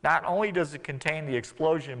 Not only does it contain the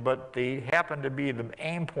explosion, but they happen to be, the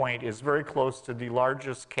aim point is very close to the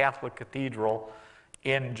largest Catholic cathedral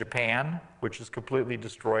in Japan, which is completely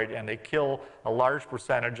destroyed, and they kill a large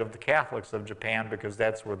percentage of the Catholics of Japan because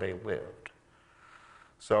that's where they lived.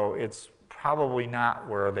 So it's probably not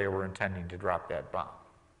where they were intending to drop that bomb.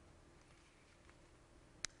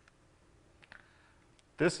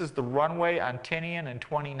 This is the runway on Tinian in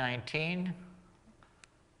 2019.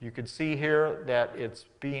 You can see here that it's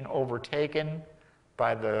being overtaken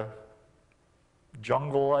by the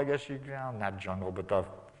jungle, I guess you can, not jungle, but the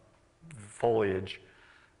foliage.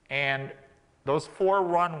 And those 4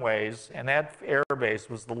 runways, and that airbase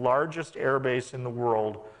was the largest airbase in the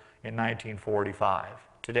world in 1945.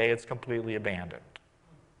 Today it's completely abandoned.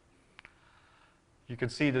 You can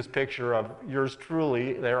see this picture of yours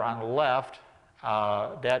truly there on the left.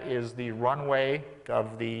 That is the runway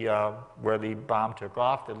of the where the bomb took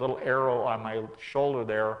off. The little arrow on my shoulder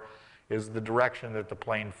there is the direction that the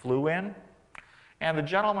plane flew in. And the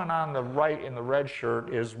gentleman on the right in the red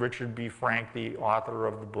shirt is Richard B. Frank, the author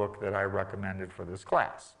of the book that I recommended for this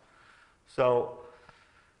class. So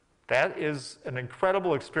that is an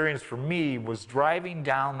incredible experience for me, was driving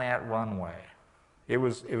down that runway. It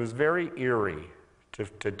was very eerie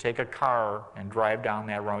to take a car and drive down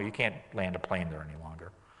that runway. You can't land a plane there any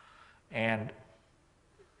longer. And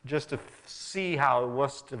just to see how it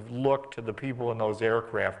must have looked to the people in those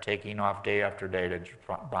aircraft taking off day after day to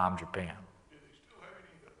bomb Japan.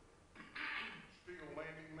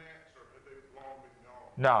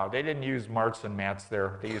 No, they didn't use Marston mats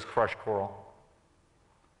there. They used crushed coral.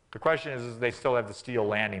 The question is they still have the steel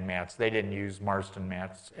landing mats. They didn't use Marston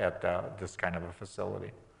mats at this kind of a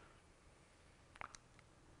facility.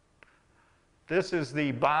 This is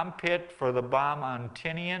the bomb pit for the bomb on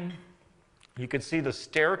Tinian. You can see the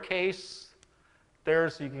staircase there,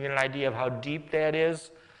 so you can get an idea of how deep that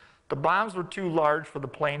is. The bombs were too large for the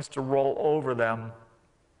planes to roll over them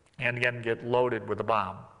and again get loaded with a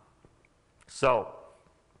bomb. So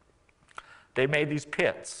they made these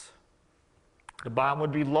pits. The bomb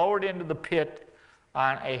would be lowered into the pit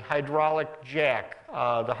on a hydraulic jack.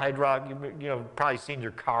 The hydraulic, you've probably seen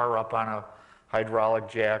your car up on a hydraulic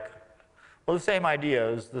jack. Well, the same idea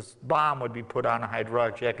is this bomb would be put on a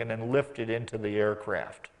hydraulic jack and then lifted into the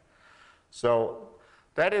aircraft. So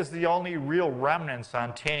that is the only real remnants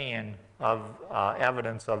on Tinian of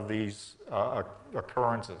evidence of these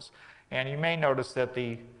occurrences. And you may notice that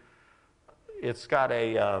it's got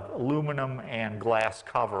a aluminum and glass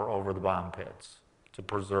cover over the bomb pits to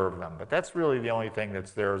preserve them. But that's really the only thing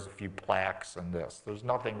that's there is a few plaques and this. There's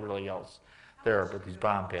nothing really else there but these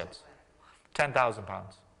bomb pits. 10,000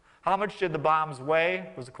 pounds. How much did the bombs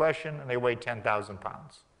weigh was the question, and they weighed 10,000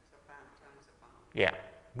 pounds. So 5 tons of bomb. Yeah,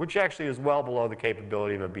 which actually is well below the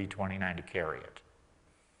capability of a B-29 to carry it.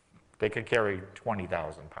 They could carry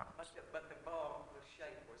 20,000 pounds. But the ball, the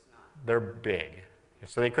shape was not. They're big,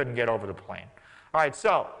 so they couldn't get over the plane. All right,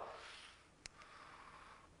 so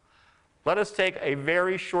let us take a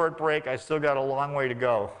very short break. I still got a long way to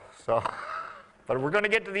go, so, but we're going to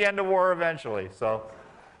get to the end of war eventually. So,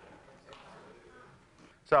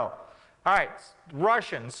 all right,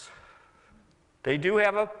 Russians, they do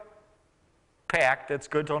have a pact that's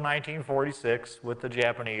good till 1946 with the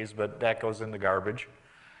Japanese, but that goes in the garbage.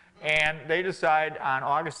 And they decide on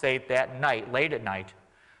August 8th, that night, late at night,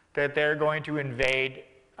 that they're going to invade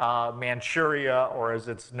Manchuria, or as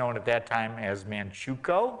it's known at that time as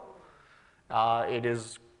Manchukuo. It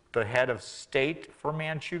is the head of state for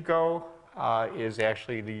Manchukuo, is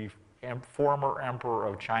actually the former emperor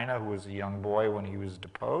of China, who was a young boy when he was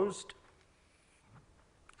deposed.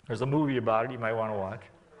 There's a movie about it you might want to watch.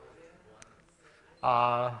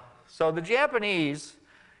 So the Japanese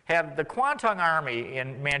have the Kwantung Army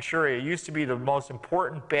in Manchuria used to be the most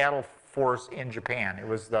important battle force in Japan. It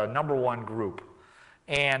was the #1 group.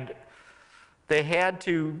 And they had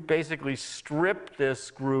to basically strip this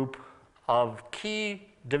group of key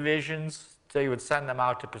divisions. They would send them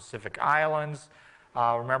out to Pacific Islands.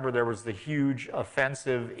 Remember, there was the huge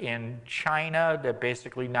offensive in China that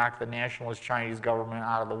basically knocked the nationalist Chinese government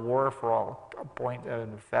out of the war for all point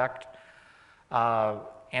and effect.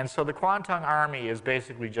 And so the Kwantung Army is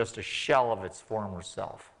basically just a shell of its former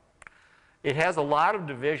self. It has a lot of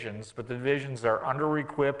divisions, but the divisions are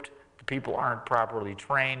under-equipped, the people aren't properly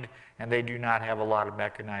trained, and they do not have a lot of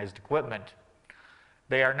mechanized equipment.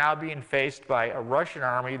 They are now being faced by a Russian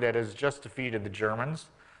army that has just defeated the Germans,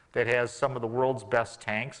 that has some of the world's best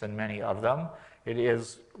tanks, and many of them. It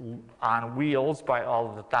is on wheels by all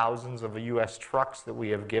of the thousands of the US trucks that we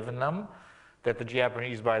have given them, that the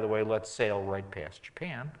Japanese, by the way, let sail right past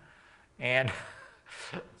Japan. And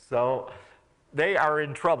so they are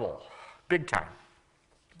in trouble, big time.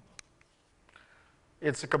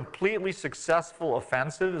 It's a completely successful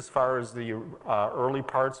offensive as far as the early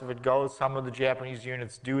parts of it go. Some of the Japanese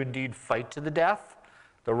units do indeed fight to the death.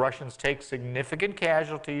 The Russians take significant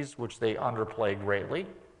casualties, which they underplay greatly.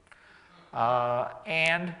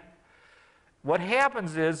 And what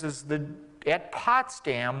happens is at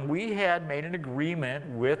Potsdam, we had made an agreement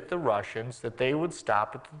with the Russians that they would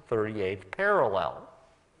stop at the 38th parallel.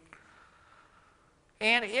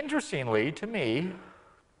 And interestingly, to me,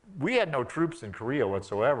 we had no troops in Korea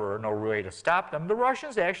whatsoever, no way to stop them. The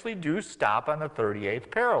Russians actually do stop on the 38th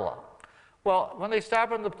parallel. Well, when they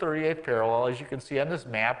stop on the 38th parallel, as you can see on this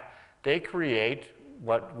map, they create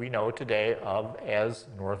what we know today of as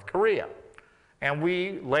North Korea. And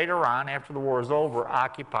we, later on, after the war is over,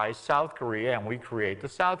 occupy South Korea, and we create the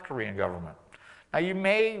South Korean government. Now, you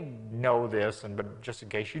may know this, but just in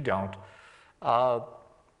case you don't,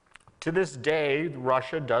 to this day,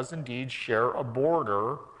 Russia does indeed share a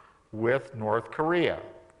border with North Korea.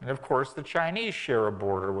 And of course, the Chinese share a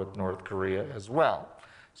border with North Korea as well.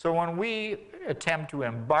 So when we attempt to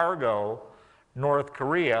embargo North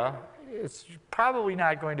Korea, it's probably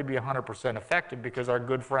not going to be 100% effective because our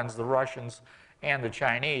good friends, the Russians and the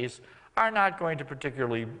Chinese, are not going to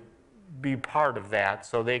particularly be part of that,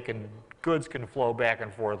 so goods can flow back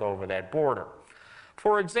and forth over that border.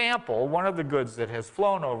 For example, one of the goods that has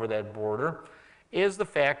flown over that border is the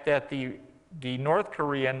fact that the North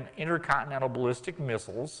Korean intercontinental ballistic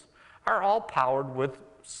missiles are all powered with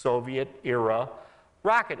Soviet-era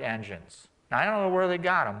rocket engines. Now, I don't know where they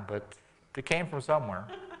got them, but they came from somewhere.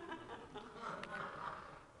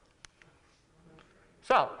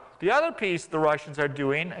 So, the other piece the Russians are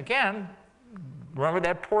doing, again, remember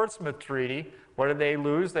that Portsmouth Treaty? What did they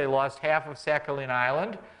lose? They lost half of Sakhalin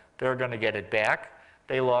Island. They're going to get it back.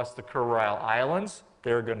 They lost the Kuril Islands.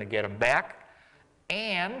 They're going to get them back.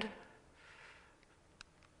 And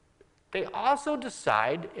they also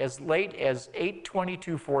decide as late as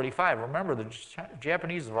 8/22/45. Remember, the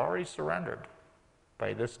Japanese have already surrendered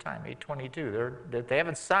by this time, 8/22. They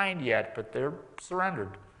haven't signed yet, but they're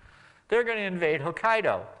surrendered. They're going to invade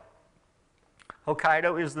Hokkaido.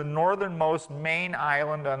 Hokkaido is the northernmost main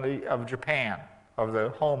island of Japan, of the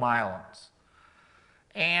home islands.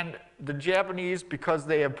 And the Japanese, because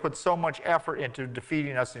they have put so much effort into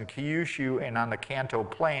defeating us in Kyushu and on the Kanto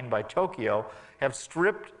Plain by Tokyo, have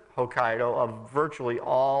stripped Hokkaido of virtually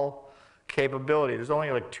all capability. There's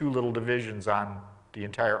only like 2 little divisions on the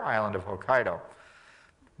entire island of Hokkaido.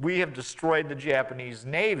 We have destroyed the Japanese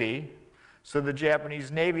Navy, so the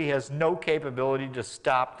Japanese Navy has no capability to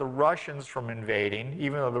stop the Russians from invading,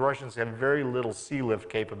 even though the Russians have very little sea lift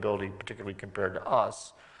capability, particularly compared to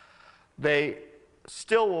us. They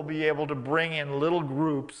still will be able to bring in little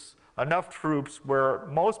groups, enough troops where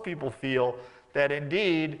most people feel that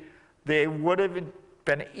indeed they would have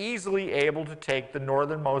been easily able to take the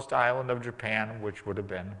northernmost island of Japan, which would have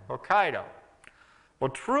been Hokkaido. Well,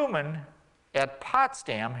 Truman at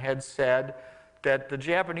Potsdam had said that the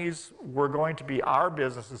Japanese were going to be our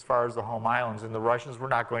business as far as the home islands, and the Russians were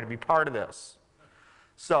not going to be part of this.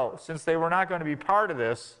 So, since they were not going to be part of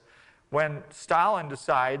this, when Stalin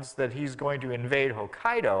decides that he's going to invade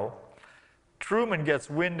Hokkaido, Truman gets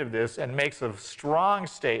wind of this and makes a strong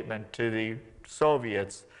statement to the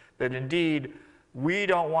Soviets that indeed, we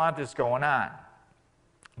don't want this going on.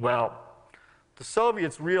 Well, the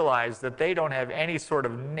Soviets realize that they don't have any sort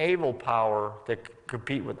of naval power that can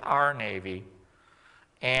compete with our Navy,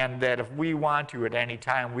 and that if we want to at any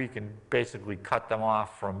time, we can basically cut them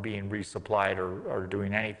off from being resupplied or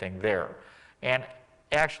doing anything there. And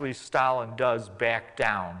actually, Stalin does back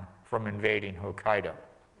down from invading Hokkaido. Fred,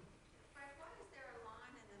 why is there a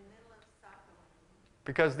line in the middle of Sakhalin?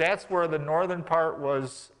 Because that's where the northern part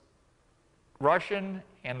was Russian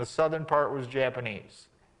and the southern part was Japanese.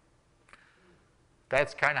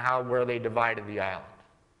 That's kind of where they divided the island.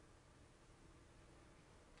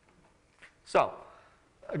 So,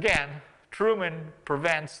 again, Truman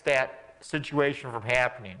prevents that situation from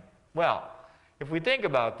happening. Well, if we think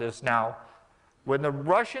about this now, when the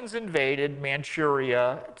Russians invaded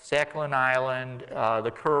Manchuria, Sakhalin Island,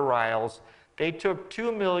 the Kuril Isles, they took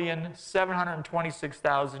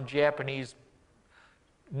 2,726,000 Japanese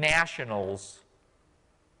nationals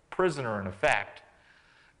prisoner in effect,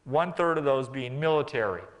 1/3 of those being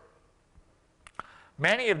military.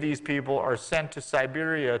 Many of these people are sent to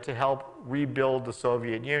Siberia to help rebuild the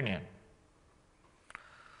Soviet Union.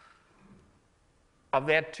 Of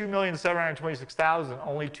that 2,726,000,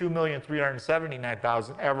 only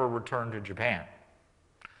 2,379,000 ever returned to Japan.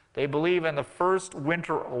 They believe in the first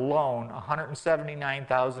winter alone,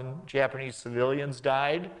 179,000 Japanese civilians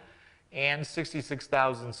died and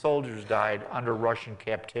 66,000 soldiers died under Russian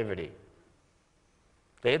captivity.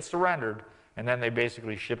 They had surrendered, and then they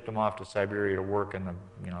basically shipped them off to Siberia to work in the,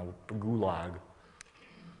 the gulag.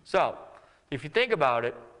 So, if you think about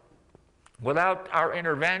it, without our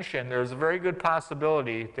intervention, there's a very good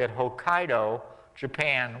possibility that Hokkaido,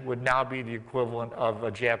 Japan, would now be the equivalent of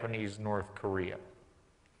a Japanese North Korea.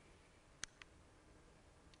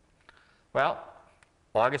 Well,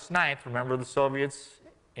 August 9th, remember the Soviets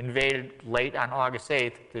invaded late on August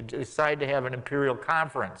 8th. They decided to have an imperial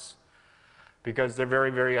conference because they're very,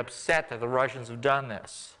 very upset that the Russians have done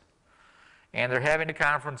this. And they're having a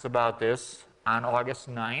conference about this on August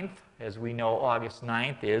 9th. As we know, August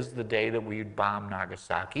 9th is the day that we bombed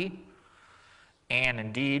Nagasaki. And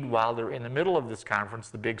indeed, while they're in the middle of this conference,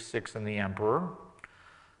 the Big Six and the Emperor,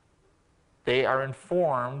 they are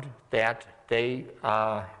informed that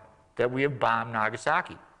that we have bombed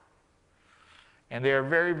Nagasaki. And they are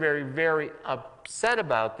very, very, very upset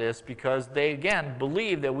about this because they, again,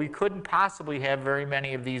 believe that we couldn't possibly have very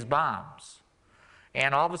many of these bombs.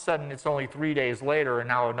 And all of a sudden, it's only 3 days later, and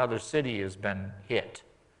now another city has been hit.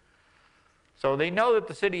 So they know that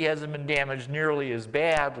the city hasn't been damaged nearly as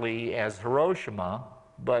badly as Hiroshima,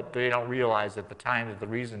 but they don't realize at the time that the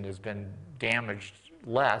reason has been damaged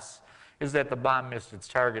less is that the bomb missed its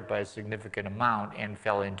target by a significant amount and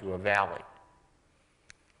fell into a valley.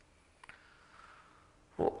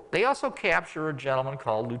 Well, they also capture a gentleman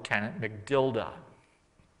called Lieutenant McDilda.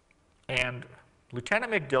 And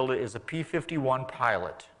Lieutenant McDilda is a P-51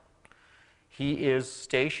 pilot. He is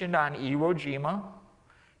stationed on Iwo Jima.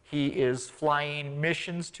 He is flying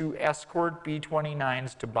missions to escort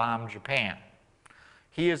B-29s to bomb Japan.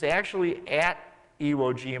 He is actually at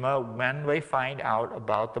Iwo Jima when they find out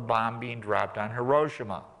about the bomb being dropped on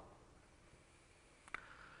Hiroshima.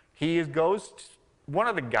 He goes, one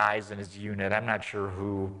of the guys in his unit, I'm not sure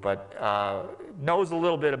who, but knows a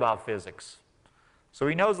little bit about physics. So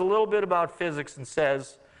he knows a little bit about physics and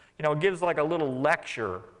says, gives like a little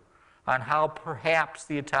lecture on how perhaps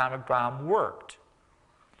the atomic bomb worked.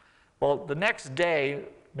 Well, the next day,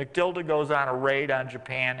 McDilda goes on a raid on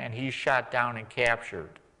Japan and he's shot down and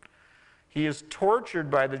captured. He is tortured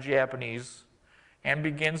by the Japanese and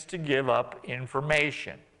begins to give up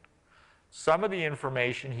information. some of the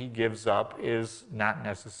information he gives up is not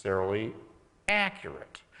necessarily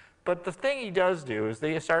accurate. But the thing he does do is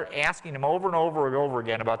they start asking him over and over and over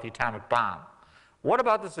again about the atomic bomb. What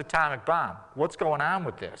about this atomic bomb? What's going on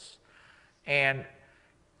with this? And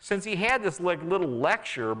since he had this little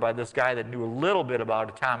lecture by this guy that knew a little bit about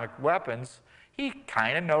atomic weapons, he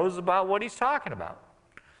kind of knows about what he's talking about.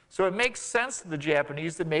 So it makes sense to the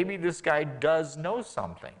Japanese that maybe this guy does know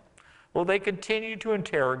something. Well, they continue to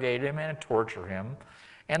interrogate him and torture him.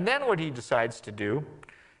 And then what he decides to do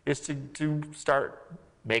is to start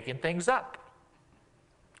making things up.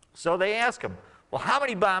 So they ask him, well, how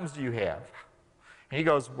many bombs do you have? And he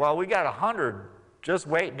goes, well, we got 100 just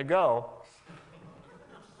waiting to go.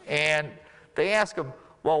 And they ask him,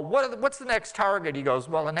 well, what's the next target? He goes,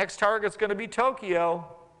 well, the next target's going to be Tokyo.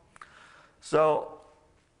 So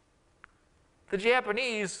the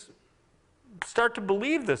Japanese start to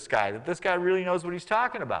believe this guy, that this guy really knows what he's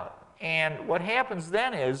talking about. And what happens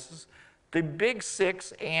then is the Big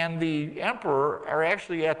Six and the Emperor are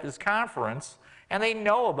actually at this conference, and they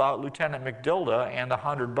know about Lieutenant McDilda and the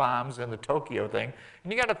 100 bombs and the Tokyo thing.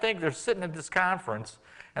 And you got to think they're sitting at this conference,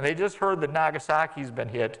 and they just heard that Nagasaki's been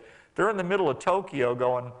hit. They're in the middle of Tokyo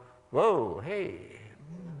going, whoa, hey,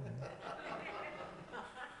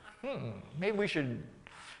 maybe we should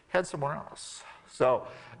head somewhere else. So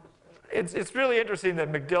it's really interesting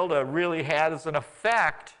that McDilda really has an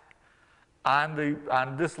effect on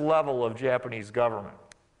this level of Japanese government.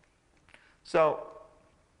 So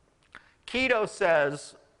Kido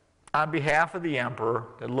says, on behalf of the emperor,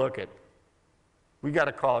 that look, we got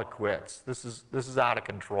to call it quits. This is out of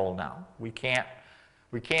control now. We can't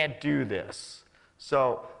do this.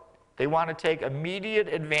 So they want to take immediate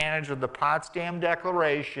advantage of the Potsdam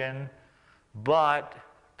Declaration, but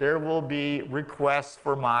there will be requests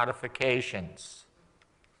for modifications.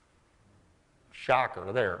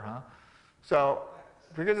 Shocker there, huh? So,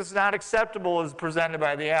 because it's not acceptable as presented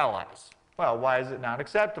by the Allies. Well, why is it not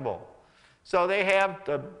acceptable? So they have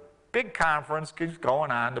the big conference keeps going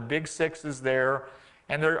on, the Big Six is there,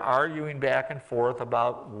 and they're arguing back and forth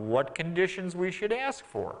about what conditions we should ask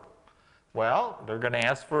for. Well, they're going to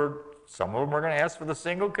ask for, some of them are going to ask for the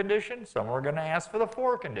single condition, some are going to ask for the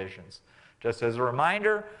 4 conditions. Just as a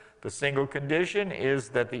reminder, the single condition is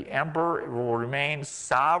that the emperor will remain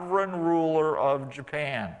sovereign ruler of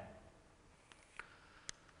Japan.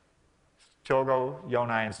 Togo,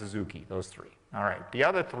 Yonai, and Suzuki, those 3. All right, the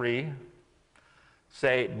other 3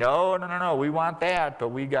 say, no, we want that, but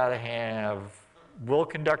we got to have, we'll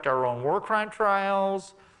conduct our own war crime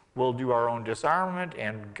trials, we'll do our own disarmament,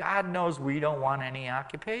 and God knows we don't want any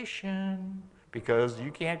occupation, because you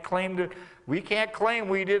can't claim we can't claim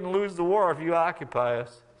we didn't lose the war if you occupy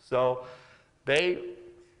us. So they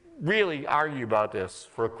really argue about this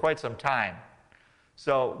for quite some time.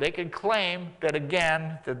 So they can claim that,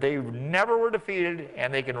 again, that they never were defeated,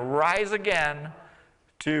 and they can rise again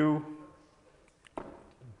to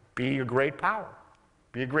be a great power,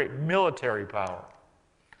 be a great military power.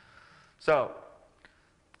 So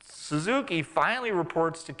Suzuki finally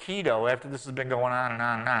reports to Kido, after this has been going on and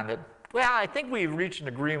on and on, that, well, I think we've reached an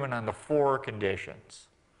agreement on the 4 conditions.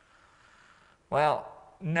 Well,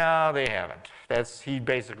 no, they haven't. He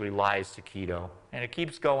basically lies to Kido. And it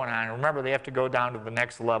keeps going on. Remember, they have to go down to the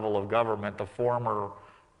next level of government, the former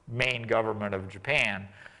main government of Japan,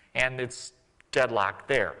 and it's deadlocked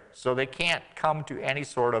there. So they can't come to any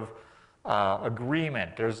sort of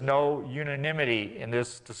agreement. There's no unanimity in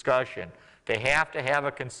this discussion. They have to have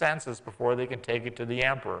a consensus before they can take it to the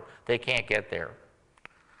emperor. They can't get there.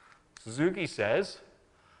 Suzuki says,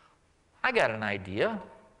 I got an idea.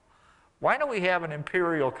 Why don't we have an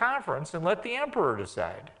imperial conference and let the emperor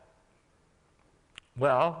decide?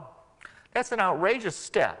 Well, that's an outrageous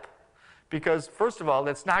step because, first of all,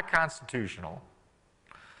 that's not constitutional.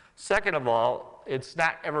 Second of all, it's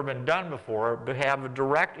not ever been done before, but have a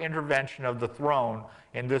direct intervention of the throne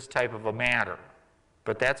in this type of a matter.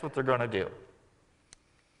 But that's what they're going to do.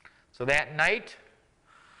 So that night,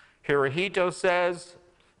 Hirohito says,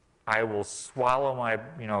 I will swallow my,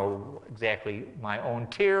 exactly my own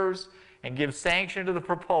tears and give sanction to the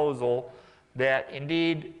proposal that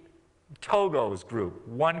indeed Togo's group,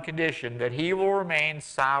 one condition, that he will remain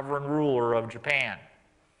sovereign ruler of Japan.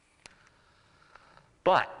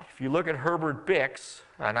 But if you look at Herbert Bix,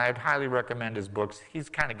 and I'd highly recommend his books, he's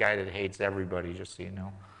the kind of guy that hates everybody, just so you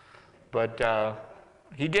know. But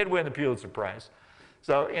he did win the Pulitzer Prize.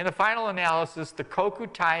 So in the final analysis, the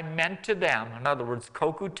Kokutai meant to them, in other words,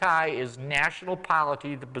 Kokutai is national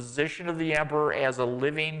polity, the position of the emperor as a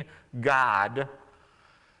living god,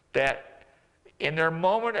 that In their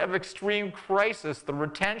moment of extreme crisis, the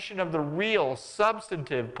retention of the real,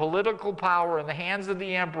 substantive political power in the hands of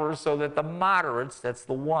the emperor so that the moderates, that's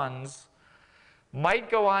the ones, might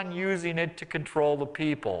go on using it to control the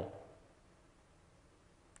people.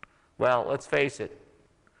 Well, let's face it,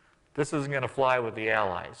 this isn't going to fly with the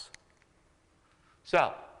Allies.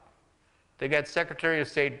 So, they got Secretary of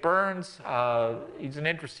State Burns. He's an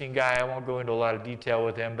interesting guy. I won't go into a lot of detail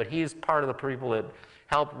with him, but he's part of the people that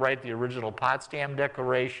helped write the original Potsdam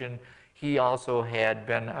Declaration. He also had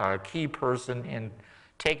been a key person in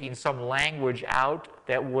taking some language out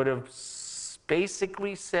that would have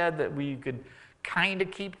basically said that we could kind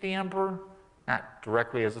of keep the emperor, not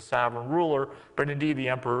directly as a sovereign ruler, but indeed the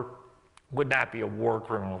emperor would not be a war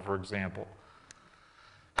criminal, for example.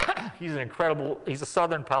 He's a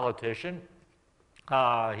Southern politician.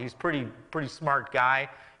 He's pretty smart guy.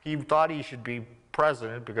 He thought he should be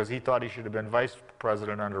president because he thought he should have been vice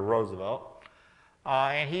president under Roosevelt.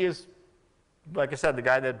 And he is, like I said, the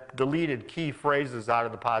guy that deleted key phrases out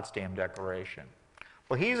of the Potsdam Declaration.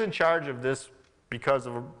 Well, he's in charge of this because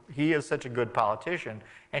he is such a good politician,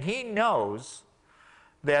 and he knows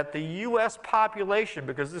that the U.S. population,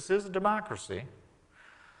 because this is a democracy,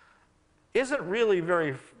 isn't really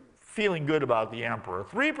very feeling good about the emperor.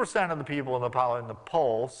 3% of the people in the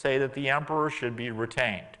poll say that the emperor should be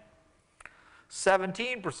retained.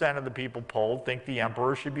 17% of the people polled think the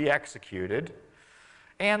emperor should be executed.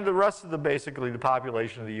 And the rest of basically the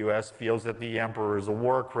population of the U.S. feels that the emperor is a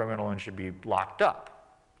war criminal and should be locked up.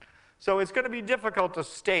 So it's going to be difficult to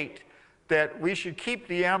state that we should keep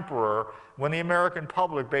the emperor when the American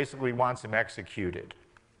public basically wants him executed.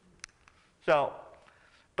 So,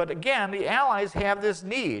 but again, the Allies have this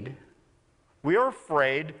need. We are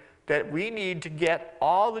afraid that we need to get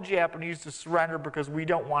all the Japanese to surrender because we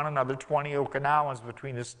don't want another 20 Okinawans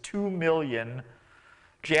between this 2 million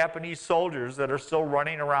Japanese soldiers that are still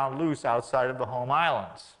running around loose outside of the home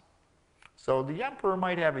islands. So the emperor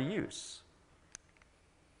might have a use.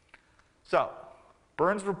 So,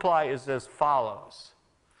 Burns' reply is as follows.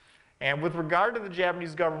 And with regard to the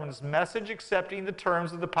Japanese government's message accepting the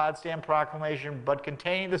terms of the Potsdam Proclamation but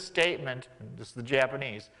containing the statement, this is the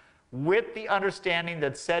Japanese, with the understanding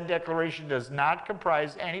that said declaration does not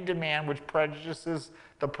comprise any demand which prejudices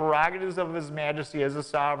the prerogatives of His Majesty as a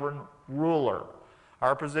sovereign ruler.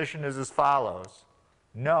 Our position is as follows.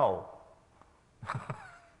 No.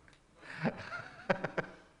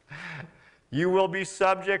 You will be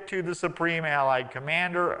subject to the Supreme Allied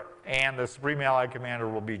Commander, and the Supreme Allied Commander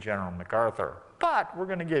will be General MacArthur. But we're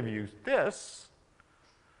going to give you this,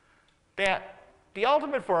 that the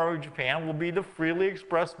ultimate form of Japan will be the freely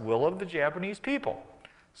expressed will of the Japanese people.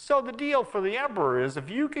 So the deal for the emperor is if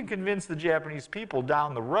you can convince the Japanese people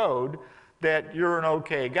down the road that you're an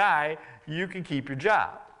okay guy, you can keep your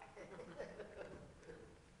job.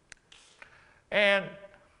 And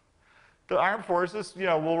the armed forces,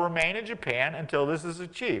 will remain in Japan until this is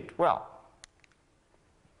achieved. Well,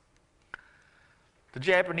 the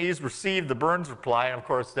Japanese received the Burns reply, and of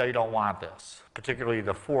course they don't want this. Particularly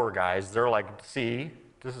the four guys. They're like, see,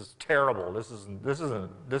 this is terrible. This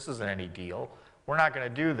isn't any deal. We're not going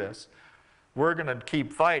to do this. We're going to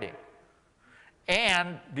keep fighting.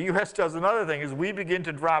 And the U.S. does another thing, is we begin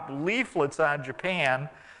to drop leaflets on Japan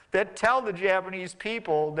that tell the Japanese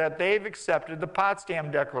people that they've accepted the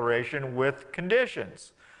Potsdam Declaration with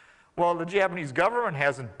conditions. Well, the Japanese government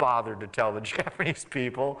hasn't bothered to tell the Japanese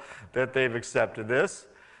people that they've accepted this.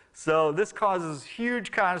 So this causes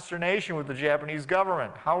huge consternation with the Japanese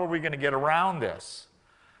government. How are we going to get around this?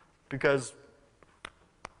 Because,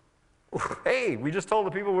 hey, we just told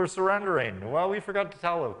the people we're surrendering. Well, we forgot to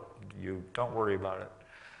tell you. Don't worry about it.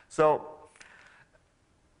 So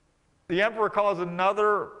the emperor calls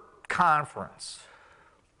another conference,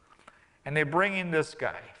 and they bring in this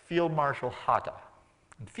guy, Field Marshal Hata.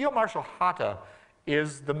 And Field Marshal Hata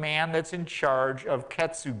is the man that's in charge of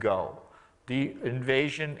Ketsugo, the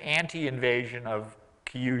anti-invasion of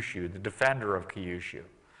Kyushu, the defender of Kyushu.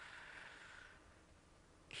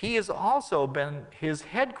 He has also been, his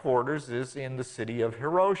headquarters is in the city of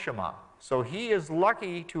Hiroshima. So he is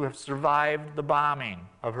lucky to have survived the bombing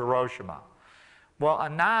of Hiroshima. Well,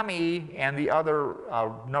 Anami and the other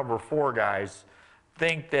number 4 guys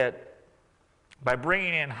think that by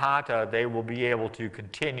bringing in Hata, they will be able to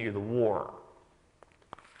continue the war.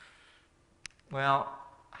 Well,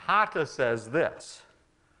 Hata says this.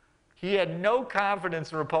 He had no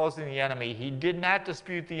confidence in repulsing the enemy. He did not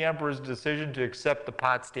dispute the emperor's decision to accept the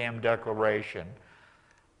Potsdam Declaration.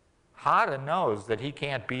 Hata knows that he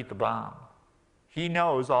can't beat the bomb. He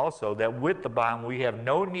knows also that with the bomb, we have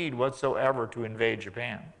no need whatsoever to invade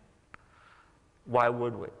Japan. Why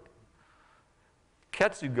would we?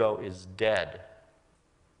 Ketsugo is dead.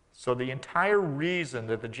 So the entire reason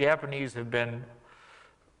that the Japanese have been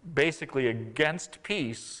basically against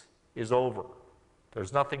peace is over.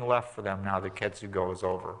 There's nothing left for them now that Ketsugo is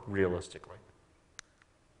over, realistically.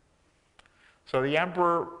 So the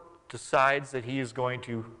emperor decides that he is going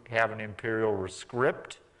to have an imperial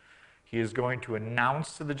rescript. He is going to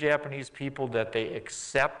announce to the Japanese people that they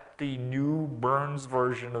accept the new Burns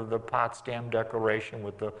version of the Potsdam Declaration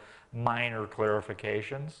with the minor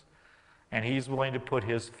clarifications. And he's willing to put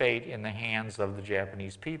his fate in the hands of the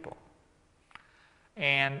Japanese people.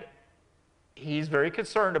 And he's very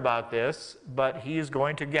concerned about this, but he is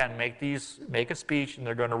going to, again, make a speech, and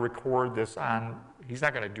they're going to record this on, he's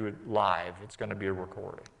not going to do it live, it's going to be a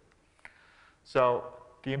recording. So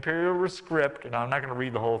the imperial rescript, and I'm not going to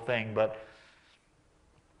read the whole thing, but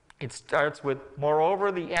it starts with,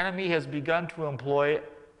 moreover, the enemy has begun to employ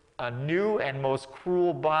a new and most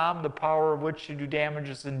cruel bomb, the power of which to do damage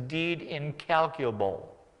is indeed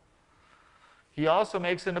incalculable. He also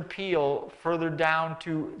makes an appeal further down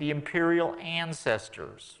to the imperial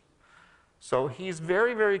ancestors. So he's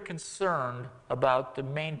very, very concerned about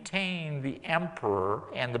maintaining the emperor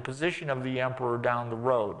and the position of the emperor down the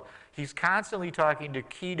road. He's constantly talking to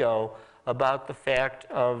Kido about the fact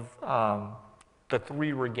of the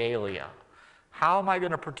three regalia. How am I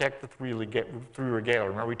going to protect the three regalia?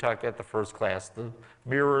 Remember we talked at the first class, the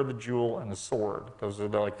mirror, the jewel, and the sword. Those are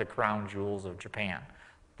like the crown jewels of Japan.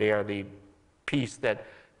 They are the piece that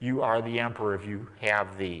you are the emperor if you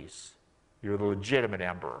have these. You're the legitimate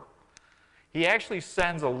emperor. He actually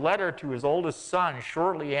sends a letter to his oldest son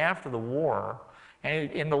shortly after the war, and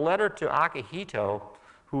in the letter to Akihito,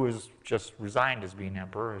 who has just resigned as being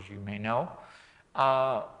emperor, as you may know,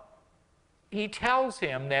 he tells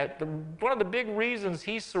him that one of the big reasons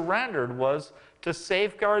he surrendered was to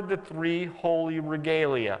safeguard the three holy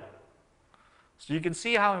regalia. So you can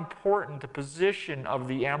see how important the position of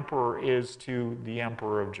the emperor is to the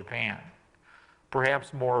emperor of Japan.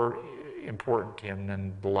 Perhaps more important to him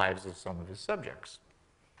than the lives of some of his subjects.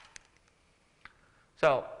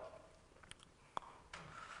 So,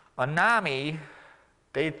 Anami,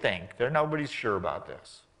 they think, nobody's sure about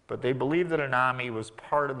this, but they believe that Anami was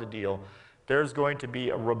part of the deal. There's going to be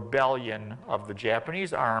a rebellion of the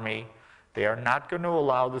Japanese army. They are not going to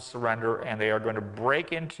allow the surrender, and they are going to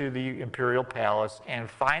break into the imperial palace and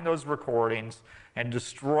find those recordings and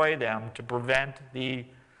destroy them to prevent the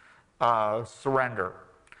surrender.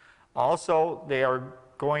 Also, they are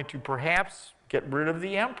going to perhaps get rid of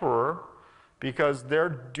the emperor because their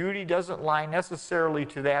duty doesn't lie necessarily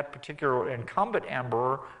to that particular incumbent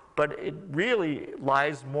emperor, but it really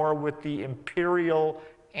lies more with the imperial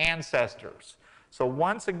ancestors. So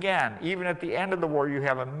once again, even at the end of the war, you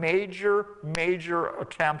have a major, major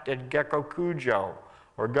attempt at Gekkokujo,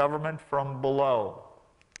 or government from below.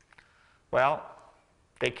 Well,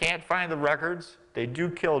 they can't find the records. They do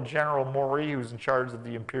kill General Mori, who's in charge of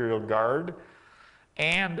the Imperial Guard,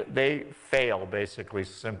 and they fail, basically,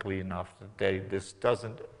 simply enough that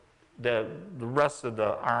the rest of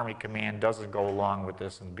the army command doesn't go along with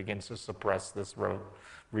this and begins to suppress this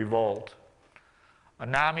revolt.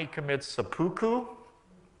 Anami commits seppuku,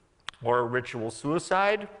 or ritual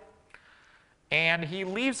suicide, and he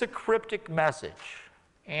leaves a cryptic message.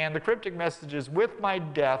 And the cryptic message is, with my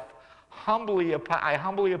death, I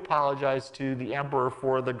humbly apologize to the emperor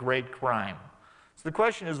for the great crime. So the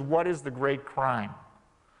question is, what is the great crime?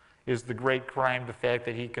 Is the great crime the fact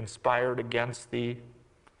that he conspired against the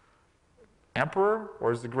emperor,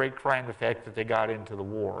 or is the great crime the fact that they got into the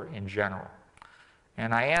war in general?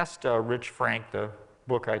 And I asked Rich Frank, the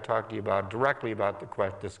book I talked to you about, directly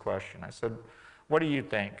about this question. I said, what do you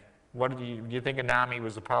think? Do you think Anami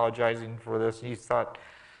was apologizing for this? And he thought,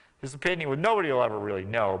 his opinion was, nobody will ever really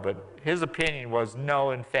know, but his opinion was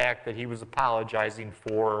no, in fact, that he was apologizing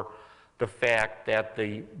for the fact that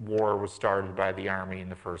the war was started by the army in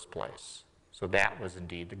the first place. So that was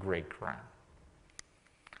indeed the great crime.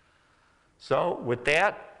 So with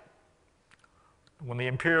that, when the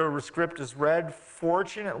imperial rescript is read,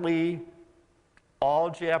 fortunately,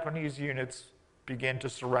 all Japanese units begin to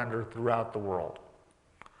surrender throughout the world.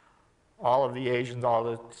 All of the Asians,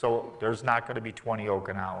 so there's not going to be 20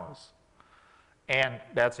 Okinawas. And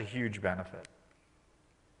that's a huge benefit.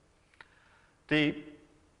 The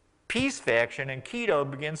peace faction in Kido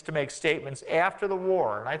begins to make statements after the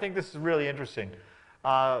war, and I think this is really interesting.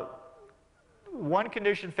 One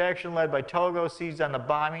condition faction led by Togo seized on the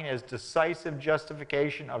bombing as decisive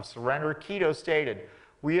justification of surrender. Kido stated,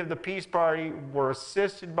 "We of the Peace Party were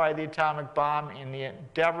assisted by the atomic bomb in the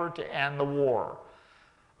endeavor to end the war.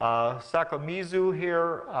 Sakamizu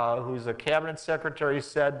here, who's a cabinet secretary,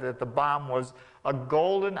 said that the bomb was a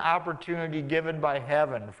golden opportunity given by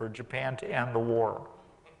heaven for Japan to end the war.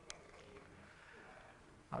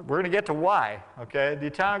 We're going to get to why, okay? The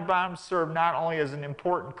atomic bomb served not only as an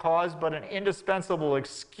important cause, but an indispensable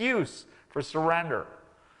excuse for surrender.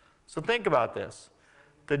 So think about this.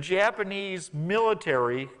 The Japanese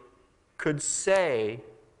military could save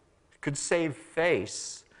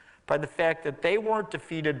face by the fact that they weren't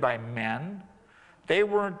defeated by men, they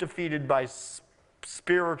weren't defeated by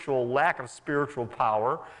lack of spiritual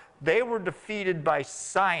power, they were defeated by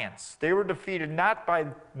science. They were defeated not by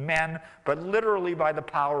men, but literally by the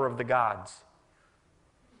power of the gods.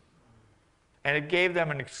 And it gave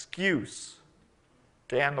them an excuse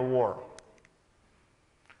to end the war.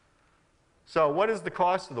 So what is the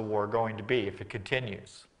cost of the war going to be if it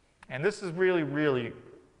continues? And this is really, really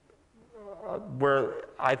where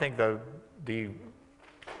I think the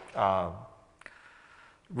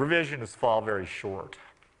revisionists fall very short.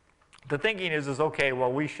 The thinking is okay,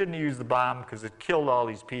 well, we shouldn't use the bomb because it killed all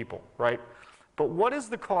these people, right? But what is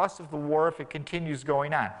the cost of the war if it continues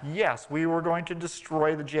going on? Yes, we were going to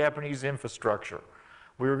destroy the Japanese infrastructure.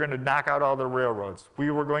 We were going to knock out all the railroads. We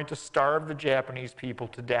were going to starve the Japanese people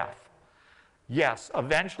to death. Yes,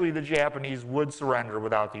 eventually the Japanese would surrender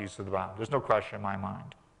without the use of the bomb. There's no question in my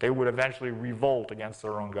mind. They would eventually revolt against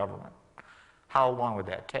their own government. How long would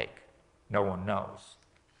that take? No one knows.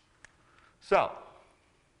 So,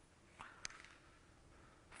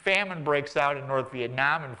 famine breaks out in North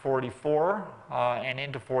Vietnam in 44 and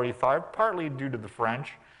into 45, partly due to the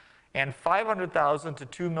French, and 500,000 to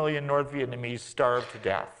 2 million North Vietnamese starved to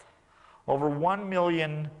death. Over 1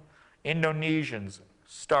 million Indonesians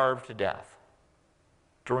starved to death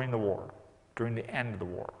during the war, during the end of the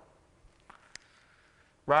war.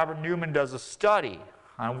 Robert Newman does a study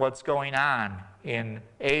on what's going on in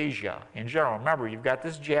Asia in general. Remember, you've got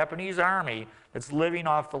this Japanese army that's living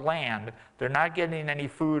off the land. They're not getting any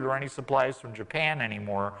food or any supplies from Japan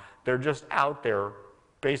anymore. They're just out there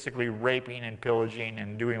basically raping and pillaging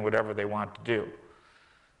and doing whatever they want to do.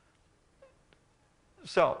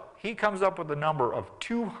 So he comes up with a number of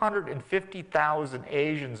 250,000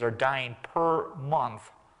 Asians are dying per month,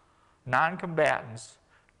 non-combatants,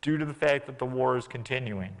 due to the fact that the war is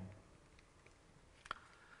continuing.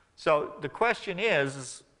 So the question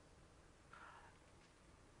is,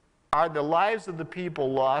 are the lives of the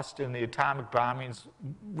people lost in the atomic bombings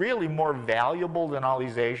really more valuable than all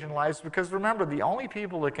these Asian lives? Because remember, the only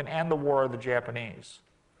people that can end the war are the Japanese.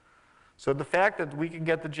 So the fact that we can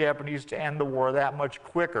get the Japanese to end the war that much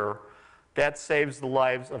quicker, that saves the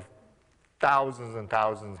lives of thousands and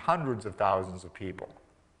thousands, hundreds of thousands of people.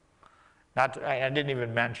 I didn't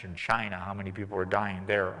even mention China, how many people are dying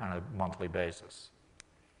there on a monthly basis.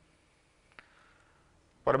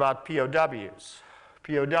 What about POWs?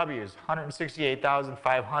 POWs,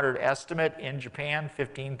 168,500 estimate in Japan,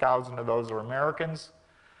 15,000 of those are Americans.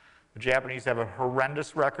 The Japanese have a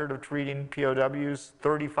horrendous record of treating POWs.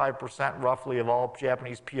 35% roughly of all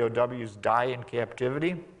Japanese POWs die in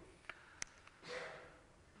captivity. At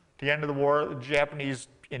the end of the war, the Japanese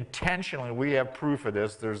intentionally, we have proof of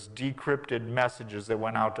this, there's decrypted messages that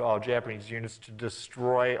went out to all Japanese units to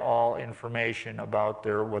destroy all information about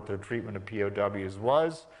what their treatment of POWs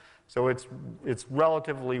was. So it's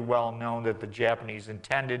relatively well known that the Japanese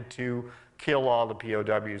intended to kill all the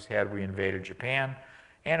POWs had we invaded Japan.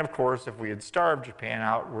 And of course, if we had starved Japan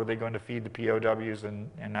out, were they going to feed the POWs and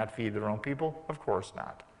not feed their own people? Of course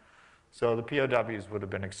not. So the POWs would have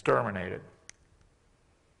been exterminated.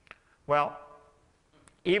 Well,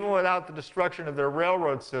 even without the destruction of their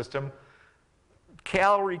railroad system,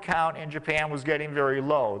 calorie count in Japan was getting very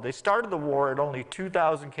low. They started the war at only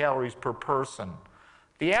 2,000 calories per person.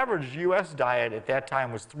 The average US diet at that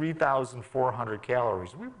time was 3,400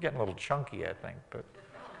 calories. We were getting a little chunky, I think, but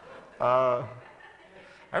I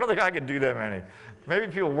don't think I could do that many. Maybe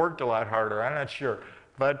people worked a lot harder, I'm not sure.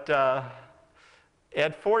 But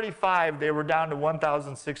at 45, they were down to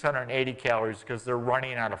 1,680 calories because they're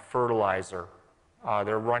running out of fertilizer.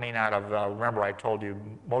 They're running out of, remember I told you,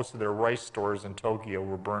 most of their rice stores in Tokyo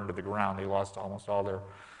were burned to the ground. They lost almost all their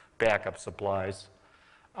backup supplies.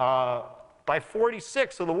 By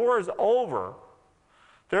 46, so the war is over,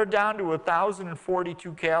 they're down to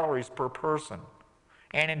 1,042 calories per person.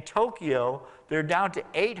 And in Tokyo, they're down to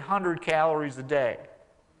 800 calories a day.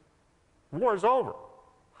 War is over.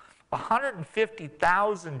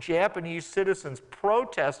 150,000 Japanese citizens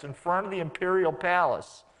protest in front of the Imperial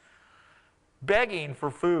Palace, begging for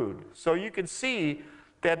food. So you can see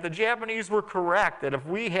that the Japanese were correct, that if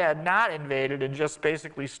we had not invaded and just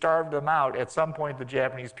basically starved them out, at some point the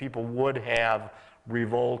Japanese people would have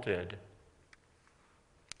revolted.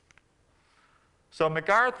 So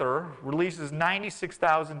MacArthur releases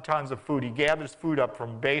 96,000 tons of food. He gathers food up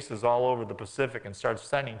from bases all over the Pacific and starts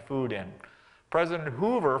sending food in. President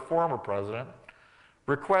Hoover, former president,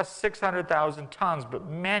 requests 600,000 tons, but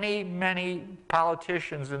many, many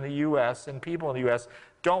politicians in the U.S. and people in the U.S.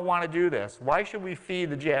 don't want to do this. Why should we feed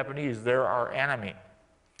the Japanese? They're our enemy.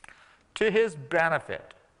 To his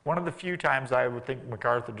benefit, one of the few times I would think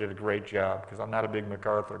MacArthur did a great job, because I'm not a big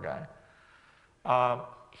MacArthur guy,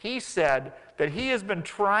 he said that he has been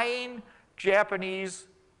trying Japanese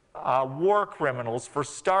war criminals for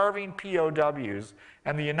starving POWs,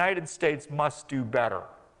 and the United States must do better.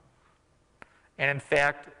 And in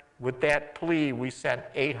fact, with that plea, we sent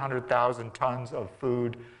 800,000 tons of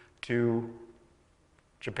food to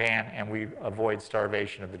Japan, and we avoid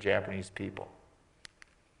starvation of the Japanese people.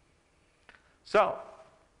 So,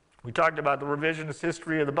 we talked about the revisionist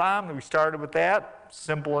history of the bomb. We started with that.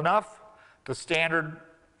 Simple enough. The standard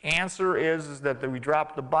answer is that we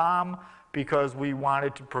dropped the bomb because we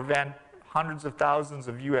wanted to prevent hundreds of thousands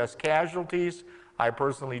of U.S. casualties. I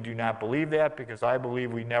personally do not believe that, because I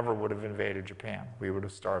believe we never would have invaded Japan. We would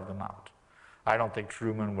have starved them out. I don't think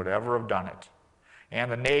Truman would ever have done it.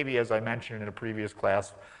 And the Navy, as I mentioned in a previous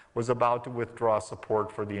class, was about to withdraw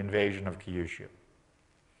support for the invasion of Kyushu.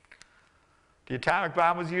 The atomic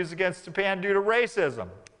bomb was used against Japan due to racism.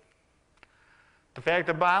 The fact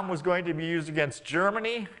the bomb was going to be used against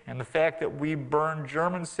Germany, and the fact that we burned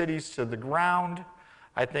German cities to the ground,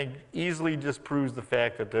 I think easily disproves the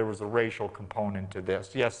fact that there was a racial component to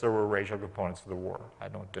this. Yes, there were racial components to the war. I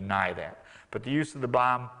don't deny that. But the use of the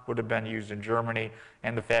bomb would have been used in Germany,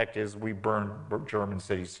 and the fact is we burned German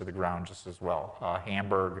cities to the ground just as well.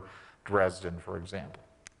 Hamburg, Dresden, for example.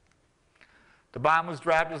 The bomb was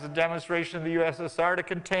dropped as a demonstration of the USSR to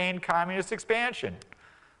contain communist expansion.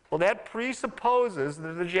 Well, that presupposes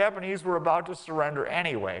that the Japanese were about to surrender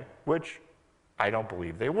anyway, which I don't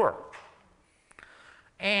believe they were.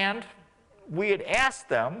 And we had asked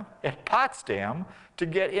them at Potsdam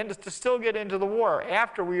to still get into the war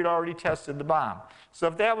after we had already tested the bomb. So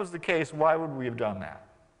if that was the case, why would we have done that?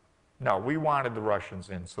 No, we wanted the Russians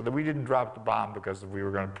in, so that we didn't drop the bomb because we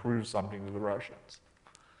were going to prove something to the Russians.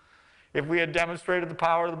 If we had demonstrated the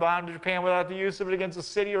power of the bomb to Japan without the use of it against a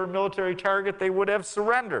city or a military target, they would have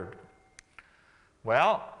surrendered.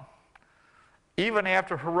 Well, even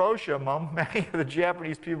after Hiroshima, many of the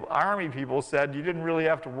Japanese army people said you didn't really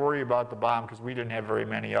have to worry about the bomb because we didn't have very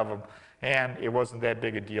many of them, and it wasn't that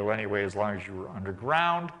big a deal anyway as long as you were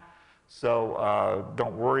underground. So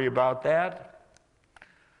don't worry about that.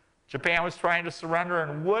 Japan was trying to surrender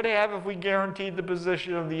and would have if we guaranteed the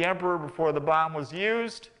position of the emperor before the bomb was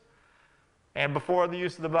used. And before the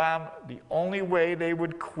use of the bomb, the only way they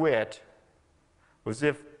would quit was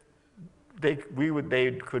if they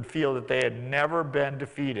could feel that they had never been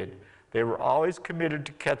defeated. They were always committed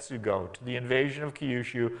to Ketsugo, to the invasion of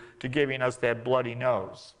Kyushu, to giving us that bloody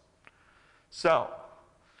nose. So,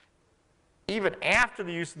 even after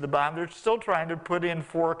the use of the bomb, they're still trying to put in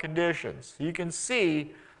 4 conditions. You can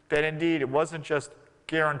see that indeed it wasn't just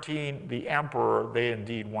guaranteeing the emperor, they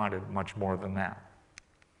indeed wanted much more than that.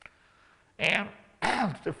 And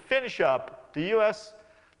to finish up, the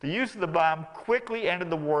use of the bomb quickly ended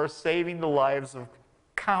the war, saving the lives of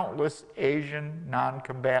countless Asian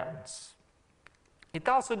non-combatants. It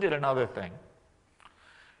also did another thing.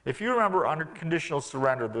 If you remember unconditional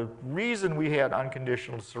surrender, the reason we had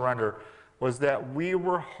unconditional surrender was that we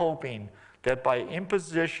were hoping that by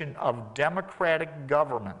imposition of democratic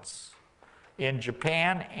governments in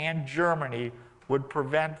Japan and Germany would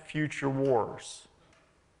prevent future wars.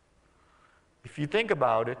 If you think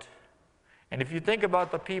about it, and if you think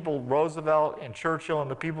about the people, Roosevelt and Churchill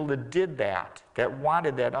and the people that did that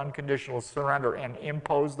wanted that unconditional surrender and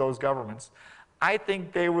imposed those governments, I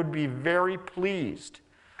think they would be very pleased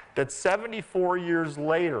that 74 years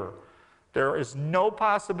later, there is no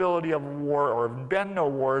possibility of war, or have been no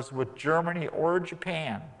wars with Germany or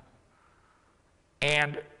Japan.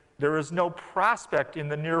 And there is no prospect in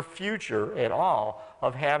the near future at all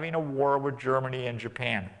of having a war with Germany and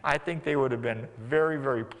Japan. I think they would have been very,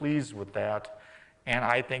 very pleased with that, and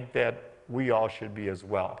I think that we all should be as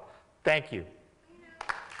well. Thank you.